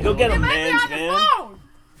thing. Yeah, go get him, It might be man's on your man. phone!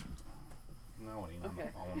 No, it ain't on my Okay.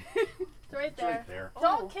 phone. It's right It's there. right there.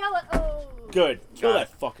 Don't kill it. Oh. Good. Kill Got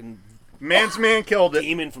that fucking Man's man killed it.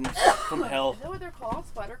 demon from hell. Is that what they're called?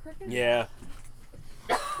 Spider crickets? Yeah.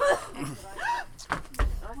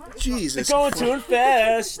 Jesus. It's going too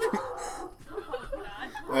fast.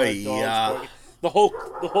 Oh, yeah. Dogs, the whole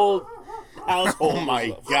household. Oh, my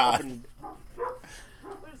is God. fucking-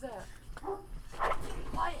 What is that?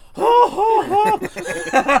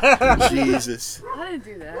 Jesus. I didn't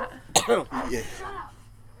do that. Yeah.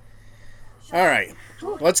 All right.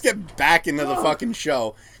 Let's get back into the fucking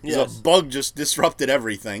show. Because Yes. a bug just disrupted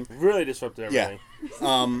everything. Really disrupted Yeah. everything.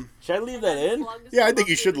 Should I leave that in? Yeah, I think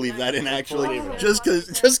you should leave that in, actually. Leave it. Just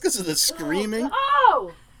because of the screaming.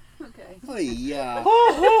 Oh! Okay. Oh, yeah.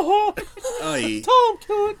 Oh, Oh, yeah. Tom,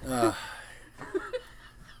 kill it.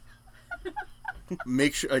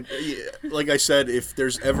 Make sure, like I said, if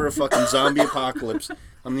there's ever a fucking zombie apocalypse,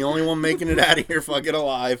 I'm the only one making it out of here fucking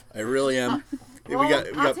alive. I really am.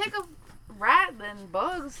 I'll take a rat than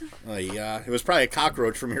bugs. It was probably a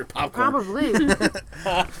cockroach from your popcorn. Probably.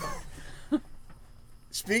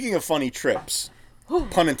 Speaking of funny trips,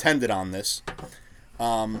 pun intended on this.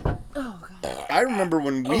 Oh god. I remember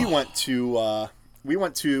when we went to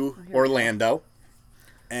Orlando,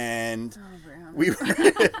 and we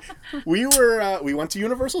went to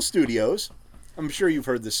Universal Studios. I'm sure you've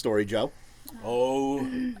heard this story, Joe. Oh,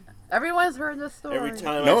 Everyone's heard this story. every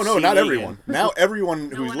time. No, I've not seen everyone. Now everyone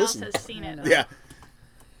No who's one else listening. has seen it. Yeah.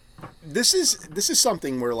 This is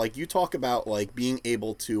something where like you talk about like being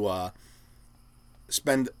able to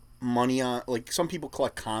spend money on, like some people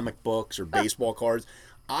collect comic books or baseball cards.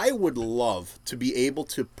 I would love to be able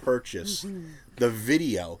to purchase the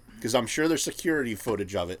video because I'm sure there's security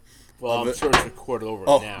footage of it. Well, I'm sure it's recorded over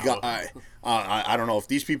Oh now. God, I don't know if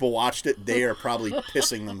these people watched it. They are probably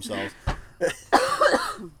pissing themselves.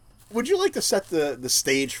 Would you like to set the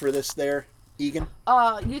stage for this there, Egan?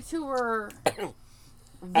 You two were As in,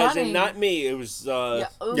 running. not me. It was. Yeah.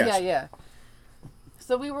 Oh, Yes. yeah.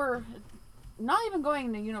 So we were not even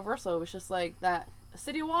going to Universal. It was just like that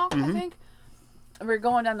City Walk, I think. And we were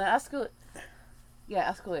going down the escalators.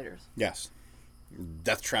 Yes.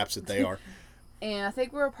 Death traps that they are. And I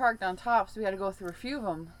think we were parked on top, so we had to go through a few of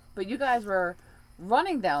them. But you guys were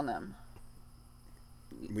running down them.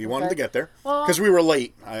 We wanted to get there Well- because we were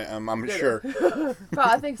late. I'm sure.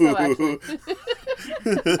 I think so, actually.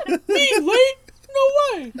 Me late?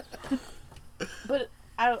 No way. But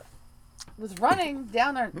I was running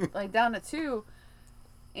down there, like down to 2,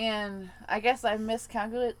 and I guess I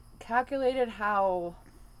calculated how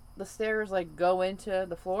the stairs like go into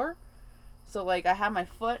the floor. So like I had my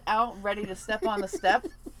foot out ready to step on the step,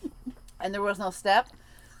 and there was no step.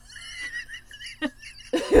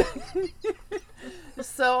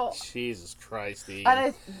 So Jesus Christ,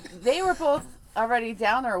 and they were both already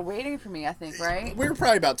down there waiting for me, I think, right? We were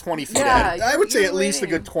probably about 20 feet Yeah, ahead. I would say you're at least a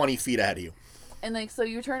waiting. good 20 feet ahead of you. And like, so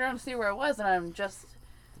you turned around to see where I was, and I'm just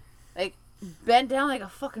like bent down like a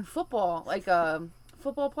fucking football, like a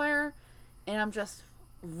football player, and I'm just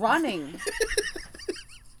running.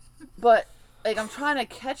 But like I'm trying to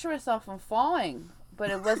catch myself from falling, but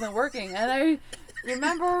it wasn't working. And I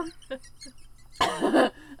remember,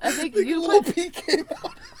 I think you Little put. pee came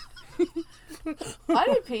out. I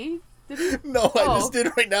didn't pee. Did you? No, I Oh. just did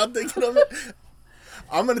right now thinking of it.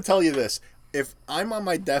 I'm going to tell you this. If I'm on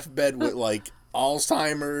my deathbed with like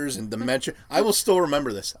Alzheimer's and dementia, I will still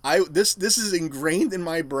remember this. This is ingrained in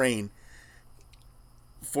my brain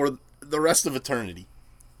for the rest of eternity.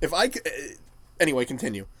 If I anyway,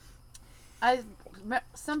 continue.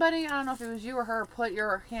 Somebody, I don't know if it was you or her, put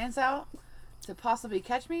your hands out to possibly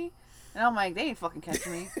catch me, and I'm like, they ain't fucking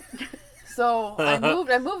catching me. So I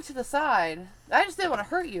moved to the side. I just didn't want to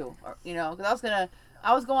hurt you, you know, because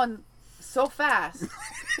I was going so fast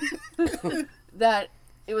that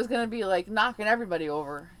it was gonna be like knocking everybody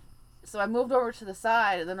over. So I moved over to the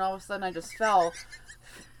side, and then all of a sudden I just fell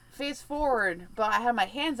face forward, but I had my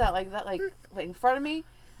hands out like that, like in front of me,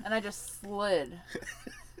 and I just slid.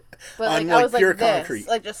 But like On, I like, was like pure this, concrete.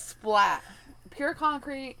 like just splat, pure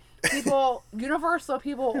concrete. People, Universal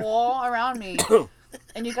people all around me,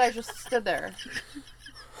 and you guys just stood there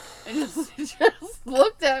and just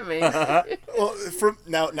looked at me. Well, from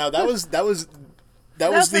now that was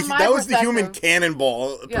That's from my the human perspective.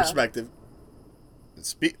 cannonball Yeah. perspective.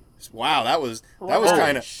 Wow, that was Wow.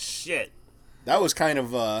 kind of Shit. What was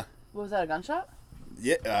that, a gunshot?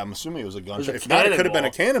 yeah. I'm assuming it was a gunshot. a If not, it could have been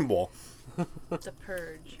a cannonball. The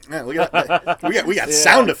Purge. Yeah, look at that. We got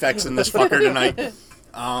sound effects in this fucker tonight.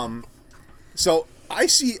 So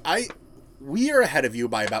we are ahead of you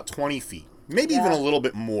by about 20 feet, maybe even Yeah. a little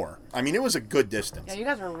bit more. I mean, it was a good distance. Yeah, you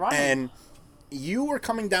guys were running. And you were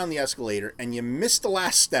coming down the escalator, and you missed the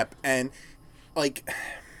last step, and like.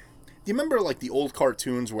 Do you remember like the old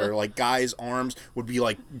cartoons where like guys' arms would be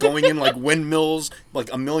like going in like windmills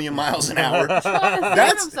like a million miles an hour? Trying to save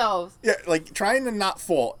That's- themselves. Yeah, like trying to not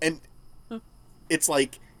fall, and it's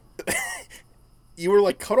like you were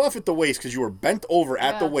like cut off at the waist because you were bent over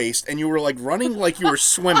at the Yeah. waist, and you were like running like you were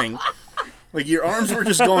swimming, like your arms were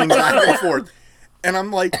just going back and forth. And I'm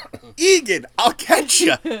like, Egan, I'll catch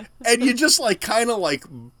you, and you just like kind of like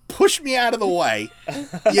push me out of the way.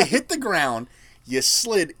 You hit the ground, you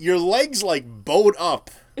slid, your legs like bowed up,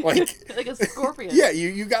 like. Like a scorpion. Yeah,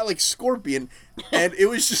 you got like scorpion, and it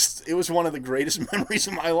was one of the greatest memories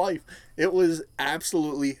of my life. It was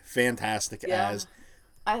absolutely fantastic. Yeah. As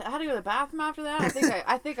I had to go to the bathroom after that.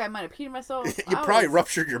 I think I might have peed myself. you I probably was-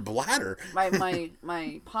 ruptured your bladder.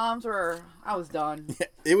 my palms were. I was done.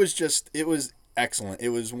 It was excellent. It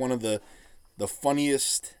was one of the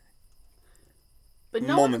funniest But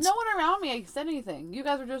no moments. one around me said anything. You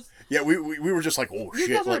guys were just. Yeah, we were just like, oh You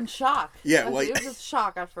shit. guys were in shock. Yeah, Like, like- it was just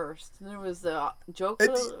shock at first. And it was the joke for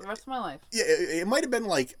the rest of my life. Yeah, it might have been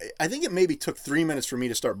like, I think it maybe took 3 minutes for me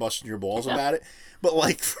to start busting your balls about it. But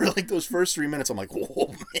like for like those first 3 minutes, I'm like, whoa,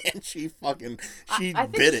 man, she I think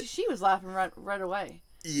bit it. she was laughing right away.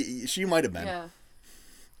 She might have been. Yeah.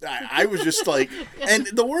 I was just like, and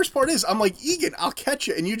the worst part is, I'm like, Egan, I'll catch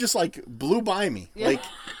you, and you just like blew by me. Yeah. Like,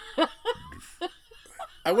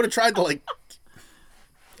 I would have tried to like,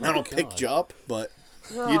 I don't know, God. pick you up, but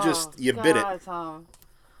you bit it. Tom.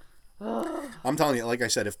 I'm telling you, like I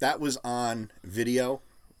said, if that was on video,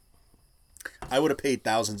 I would have paid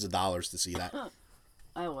thousands of dollars to see that.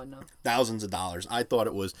 I wouldn't have. Thousands of dollars. I thought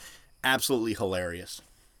it was absolutely hilarious.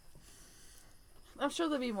 I'm sure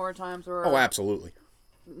there'll be more times where, Oh, absolutely.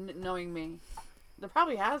 knowing me, there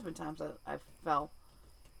probably has been times that I fell.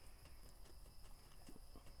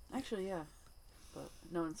 Actually, yeah, but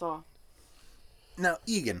no one saw. Now,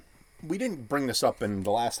 Egan, we didn't bring this up in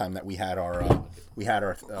the last time that we had our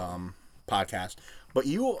podcast, but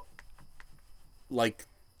you, like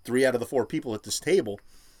 3 out of the 4 people at this table,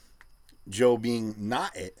 Joe being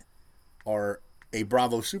not it, are a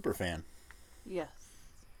Bravo super fan. Yes,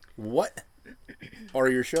 What are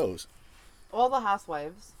your shows? all the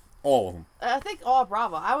Housewives. All of them. I think all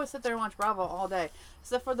Bravo. I would sit there and watch Bravo all day,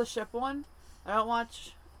 except for the ship one. I don't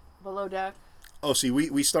watch Below Deck. Oh, see,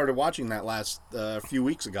 we started watching that last few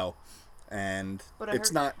weeks ago, and But I it's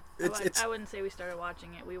heard- not. It's I wouldn't say we started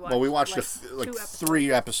watching it. We watched. well, we watched like, like 2 episodes.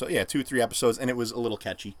 3 episodes. Yeah, 3 episodes, and it was a little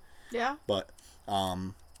catchy. Yeah, But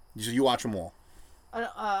so you watch them all.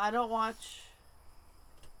 I don't watch.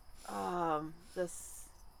 This.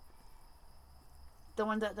 The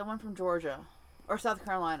one from Georgia, or South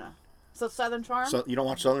Carolina. So Southern Charm. So you don't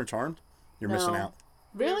watch Southern Charmed? You're missing No. out.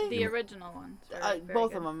 Really? The original ones. are very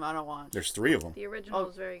Both good. of them I don't watch. There's 3 of them: The original Oh.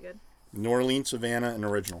 is very good. New Orleans, Savannah, and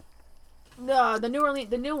original. No, the New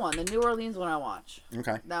Orleans one I watch.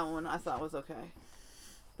 Okay. That one I thought was okay,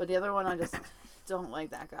 but the other one I just don't like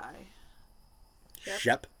that guy.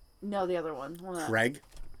 Shep, No, the other one, Craig,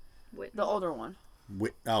 Whitney. the older one.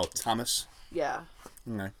 Thomas. Yeah.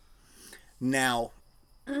 Okay. Now,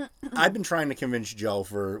 I've been trying to convince Joe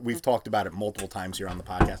we've talked about it multiple times here on the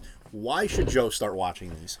podcast. Why should Joe start watching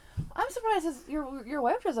these? I'm surprised your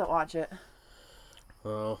wife doesn't watch it.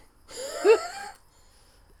 Oh.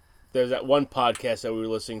 There's that one podcast that we were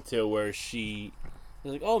listening to where she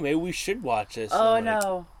was like, "Oh, maybe we should watch this." Oh I'm like,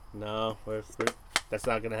 no, no, that's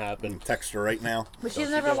not gonna happen. Text her right now. but she's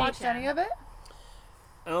she never doesn't. watched any of it.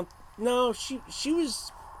 I don't. No, she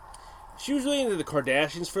was really into the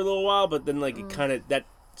Kardashians for a little while, but then like it kind of that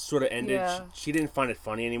sort of ended. Yeah. She didn't find it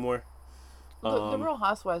funny anymore. The Real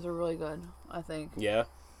Housewives are really good, I think. Yeah.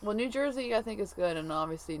 Well, New Jersey I think is good, and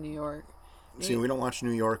obviously New York. See, we don't watch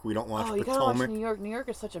New York. We don't watch Oh, you gotta watch Potomac. New York. New York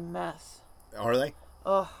is such a mess. Are they?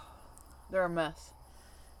 Ugh, they're a mess.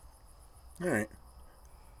 All right.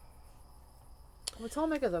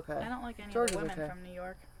 Potomac is okay. I don't like any Georgia's of the women okay. from New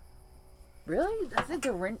York. Really? I think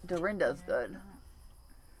Dorinda's good.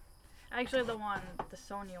 Actually, the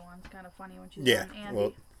Sonia one's kind of funny when she's Yeah, on Andy.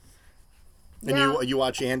 well- And Yeah. you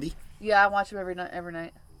watch Andy? Yeah, I watch him every night. Every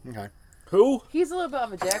night. Okay. Who? He's a little bit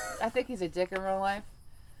of a dick. I think he's a dick in real life.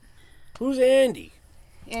 Who's Andy?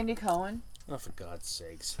 Andy Cohen. Oh, for God's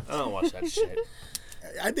sakes! I don't watch that shit.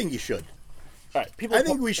 I think you should. All right, people. I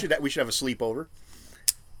think we should have a sleepover.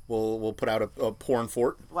 We'll put out a porn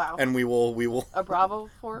fort. Wow. And we will A Bravo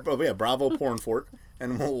fort. oh, yeah, Bravo porn fort,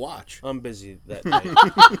 and we'll watch. I'm busy that night.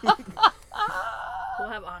 We'll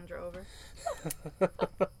have Andra over.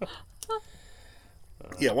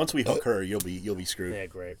 Yeah, once we hook her, you'll be screwed. Yeah,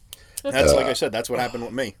 great. That's like I said. That's what happened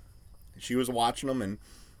with me. She was watching them, and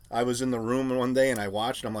I was in the room one day, and I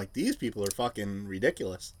watched. And I'm like, these people are fucking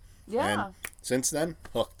ridiculous. Yeah. And since then,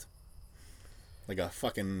 hooked. Like a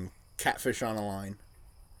fucking catfish on a line.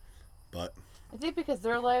 But I think because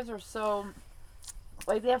their lives are so,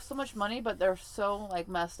 like, they have so much money, but they're so, like,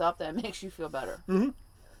 messed up that it makes you feel better.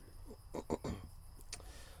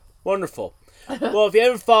 Wonderful. Well, if you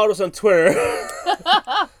haven't followed us on Twitter,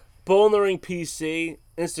 Bull in the Ring PC,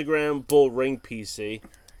 Instagram Bull Ring PC.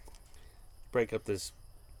 Break up this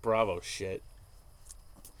Bravo shit.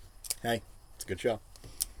 hey, it's a good show.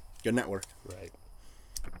 Good network. Right.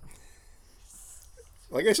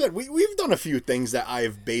 Like I said, we've done a few things that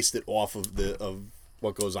I've based it off of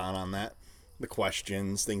what goes on that, the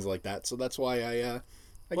questions, things like that. So that's why I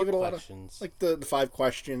give it a lot of questions? like the 5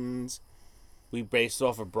 questions. We based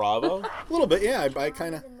off of Bravo. A little bit, yeah. I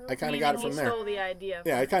kind of got it from He there. stole the idea.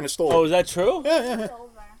 Yeah, I kind of stole. Oh, it. is that true? Yeah, yeah, yeah. It's over.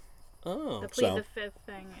 Oh. The plead So. the fifth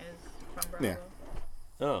thing is from Bravo.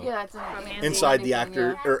 Yeah. Oh. Yeah, it's From Andy. inside the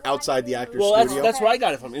actor or outside the actor's Well, studio. that's where I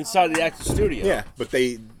got it from. Inside the actor's studio. Yeah, but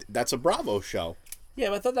that's a Bravo show. Yeah,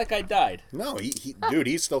 but I thought that guy died. No, dude,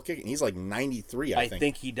 he's still kicking. He's like 93, I I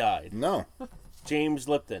think he died. No, James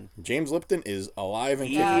Lipton. James Lipton is alive and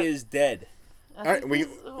He kicking. is dead. All right, we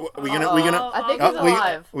gonna I think he's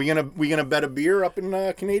alive. we gonna bet a beer up in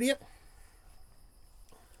Canada?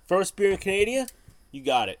 First beer in Canada? You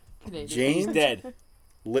got it. Canadian. James He's dead.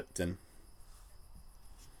 Lipton.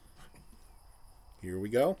 Here we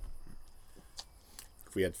go.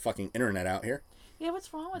 If we had fucking internet out here. Yeah,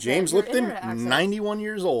 what's wrong with James that? Your Lipton, internet access. 91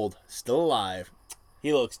 years old, still alive.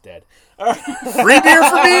 He looks dead. All right. Free beer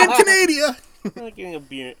for me in Canada. I'm not getting a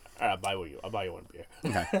beer. All right, I'll buy you one beer.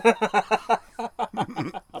 Okay.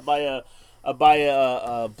 I'll buy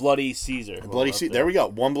a Bloody Caesar. Bloody Caesar. There we go.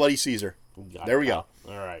 One Bloody Caesar. There we go.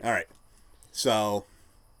 All right. All right. So,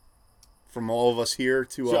 from all of us here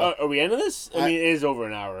to So are we ending this? I mean, it is over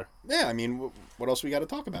an hour. yeah, I mean, what else we got to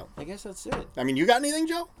talk about? I guess that's it. I mean, you got anything,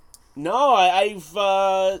 Joe? No, I've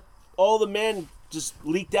all the men just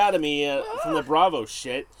leaked out of me from the Bravo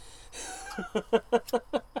shit.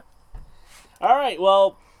 All right,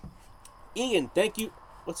 well, Ian, thank you.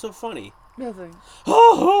 What's so funny? Nothing.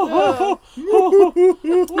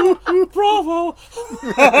 Bravo!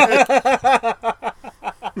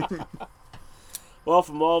 Well,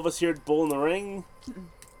 from all of us here at Bull in the Ring,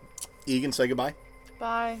 Egan, say goodbye.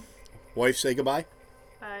 Bye. Wife, say goodbye.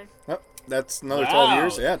 Bye. Oh, that's another Wow.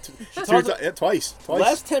 12 years. Yeah, twice. the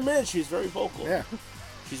last 10 minutes she was very vocal. Yeah.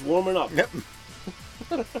 She's warming up. Yep.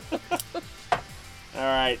 All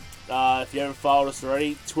right. If you haven't followed us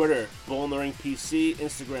already, Twitter, Bull in the Ring PC,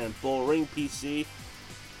 Instagram, Bull Ring PC.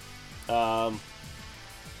 I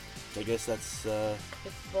guess that's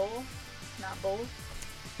It's bull, not bull.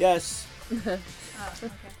 yes, Oh,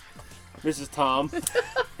 okay. Mrs. Tom,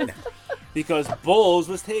 because Bulls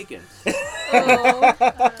was taken.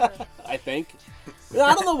 I think.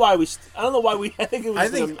 I don't know why we. I think it was. I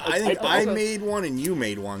think a typo. I made one and you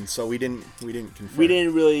made one, so we didn't confirm. We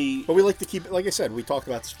didn't really. But we like to keep it. Like I said, we talked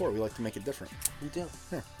about the sport. We like to make it different. We do.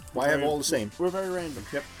 Yeah. Why have all the same? We're very random.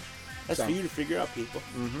 Yep. That's So. for you to figure out, people.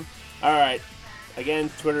 Mm-hmm. All right. Again,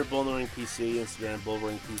 Twitter, Bull in the Ring PC, Instagram, Bull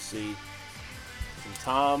Ring PC. From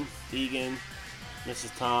Tom, Egan,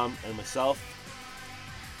 Mrs. Tom, and myself.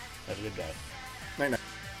 Have a good day. Night night.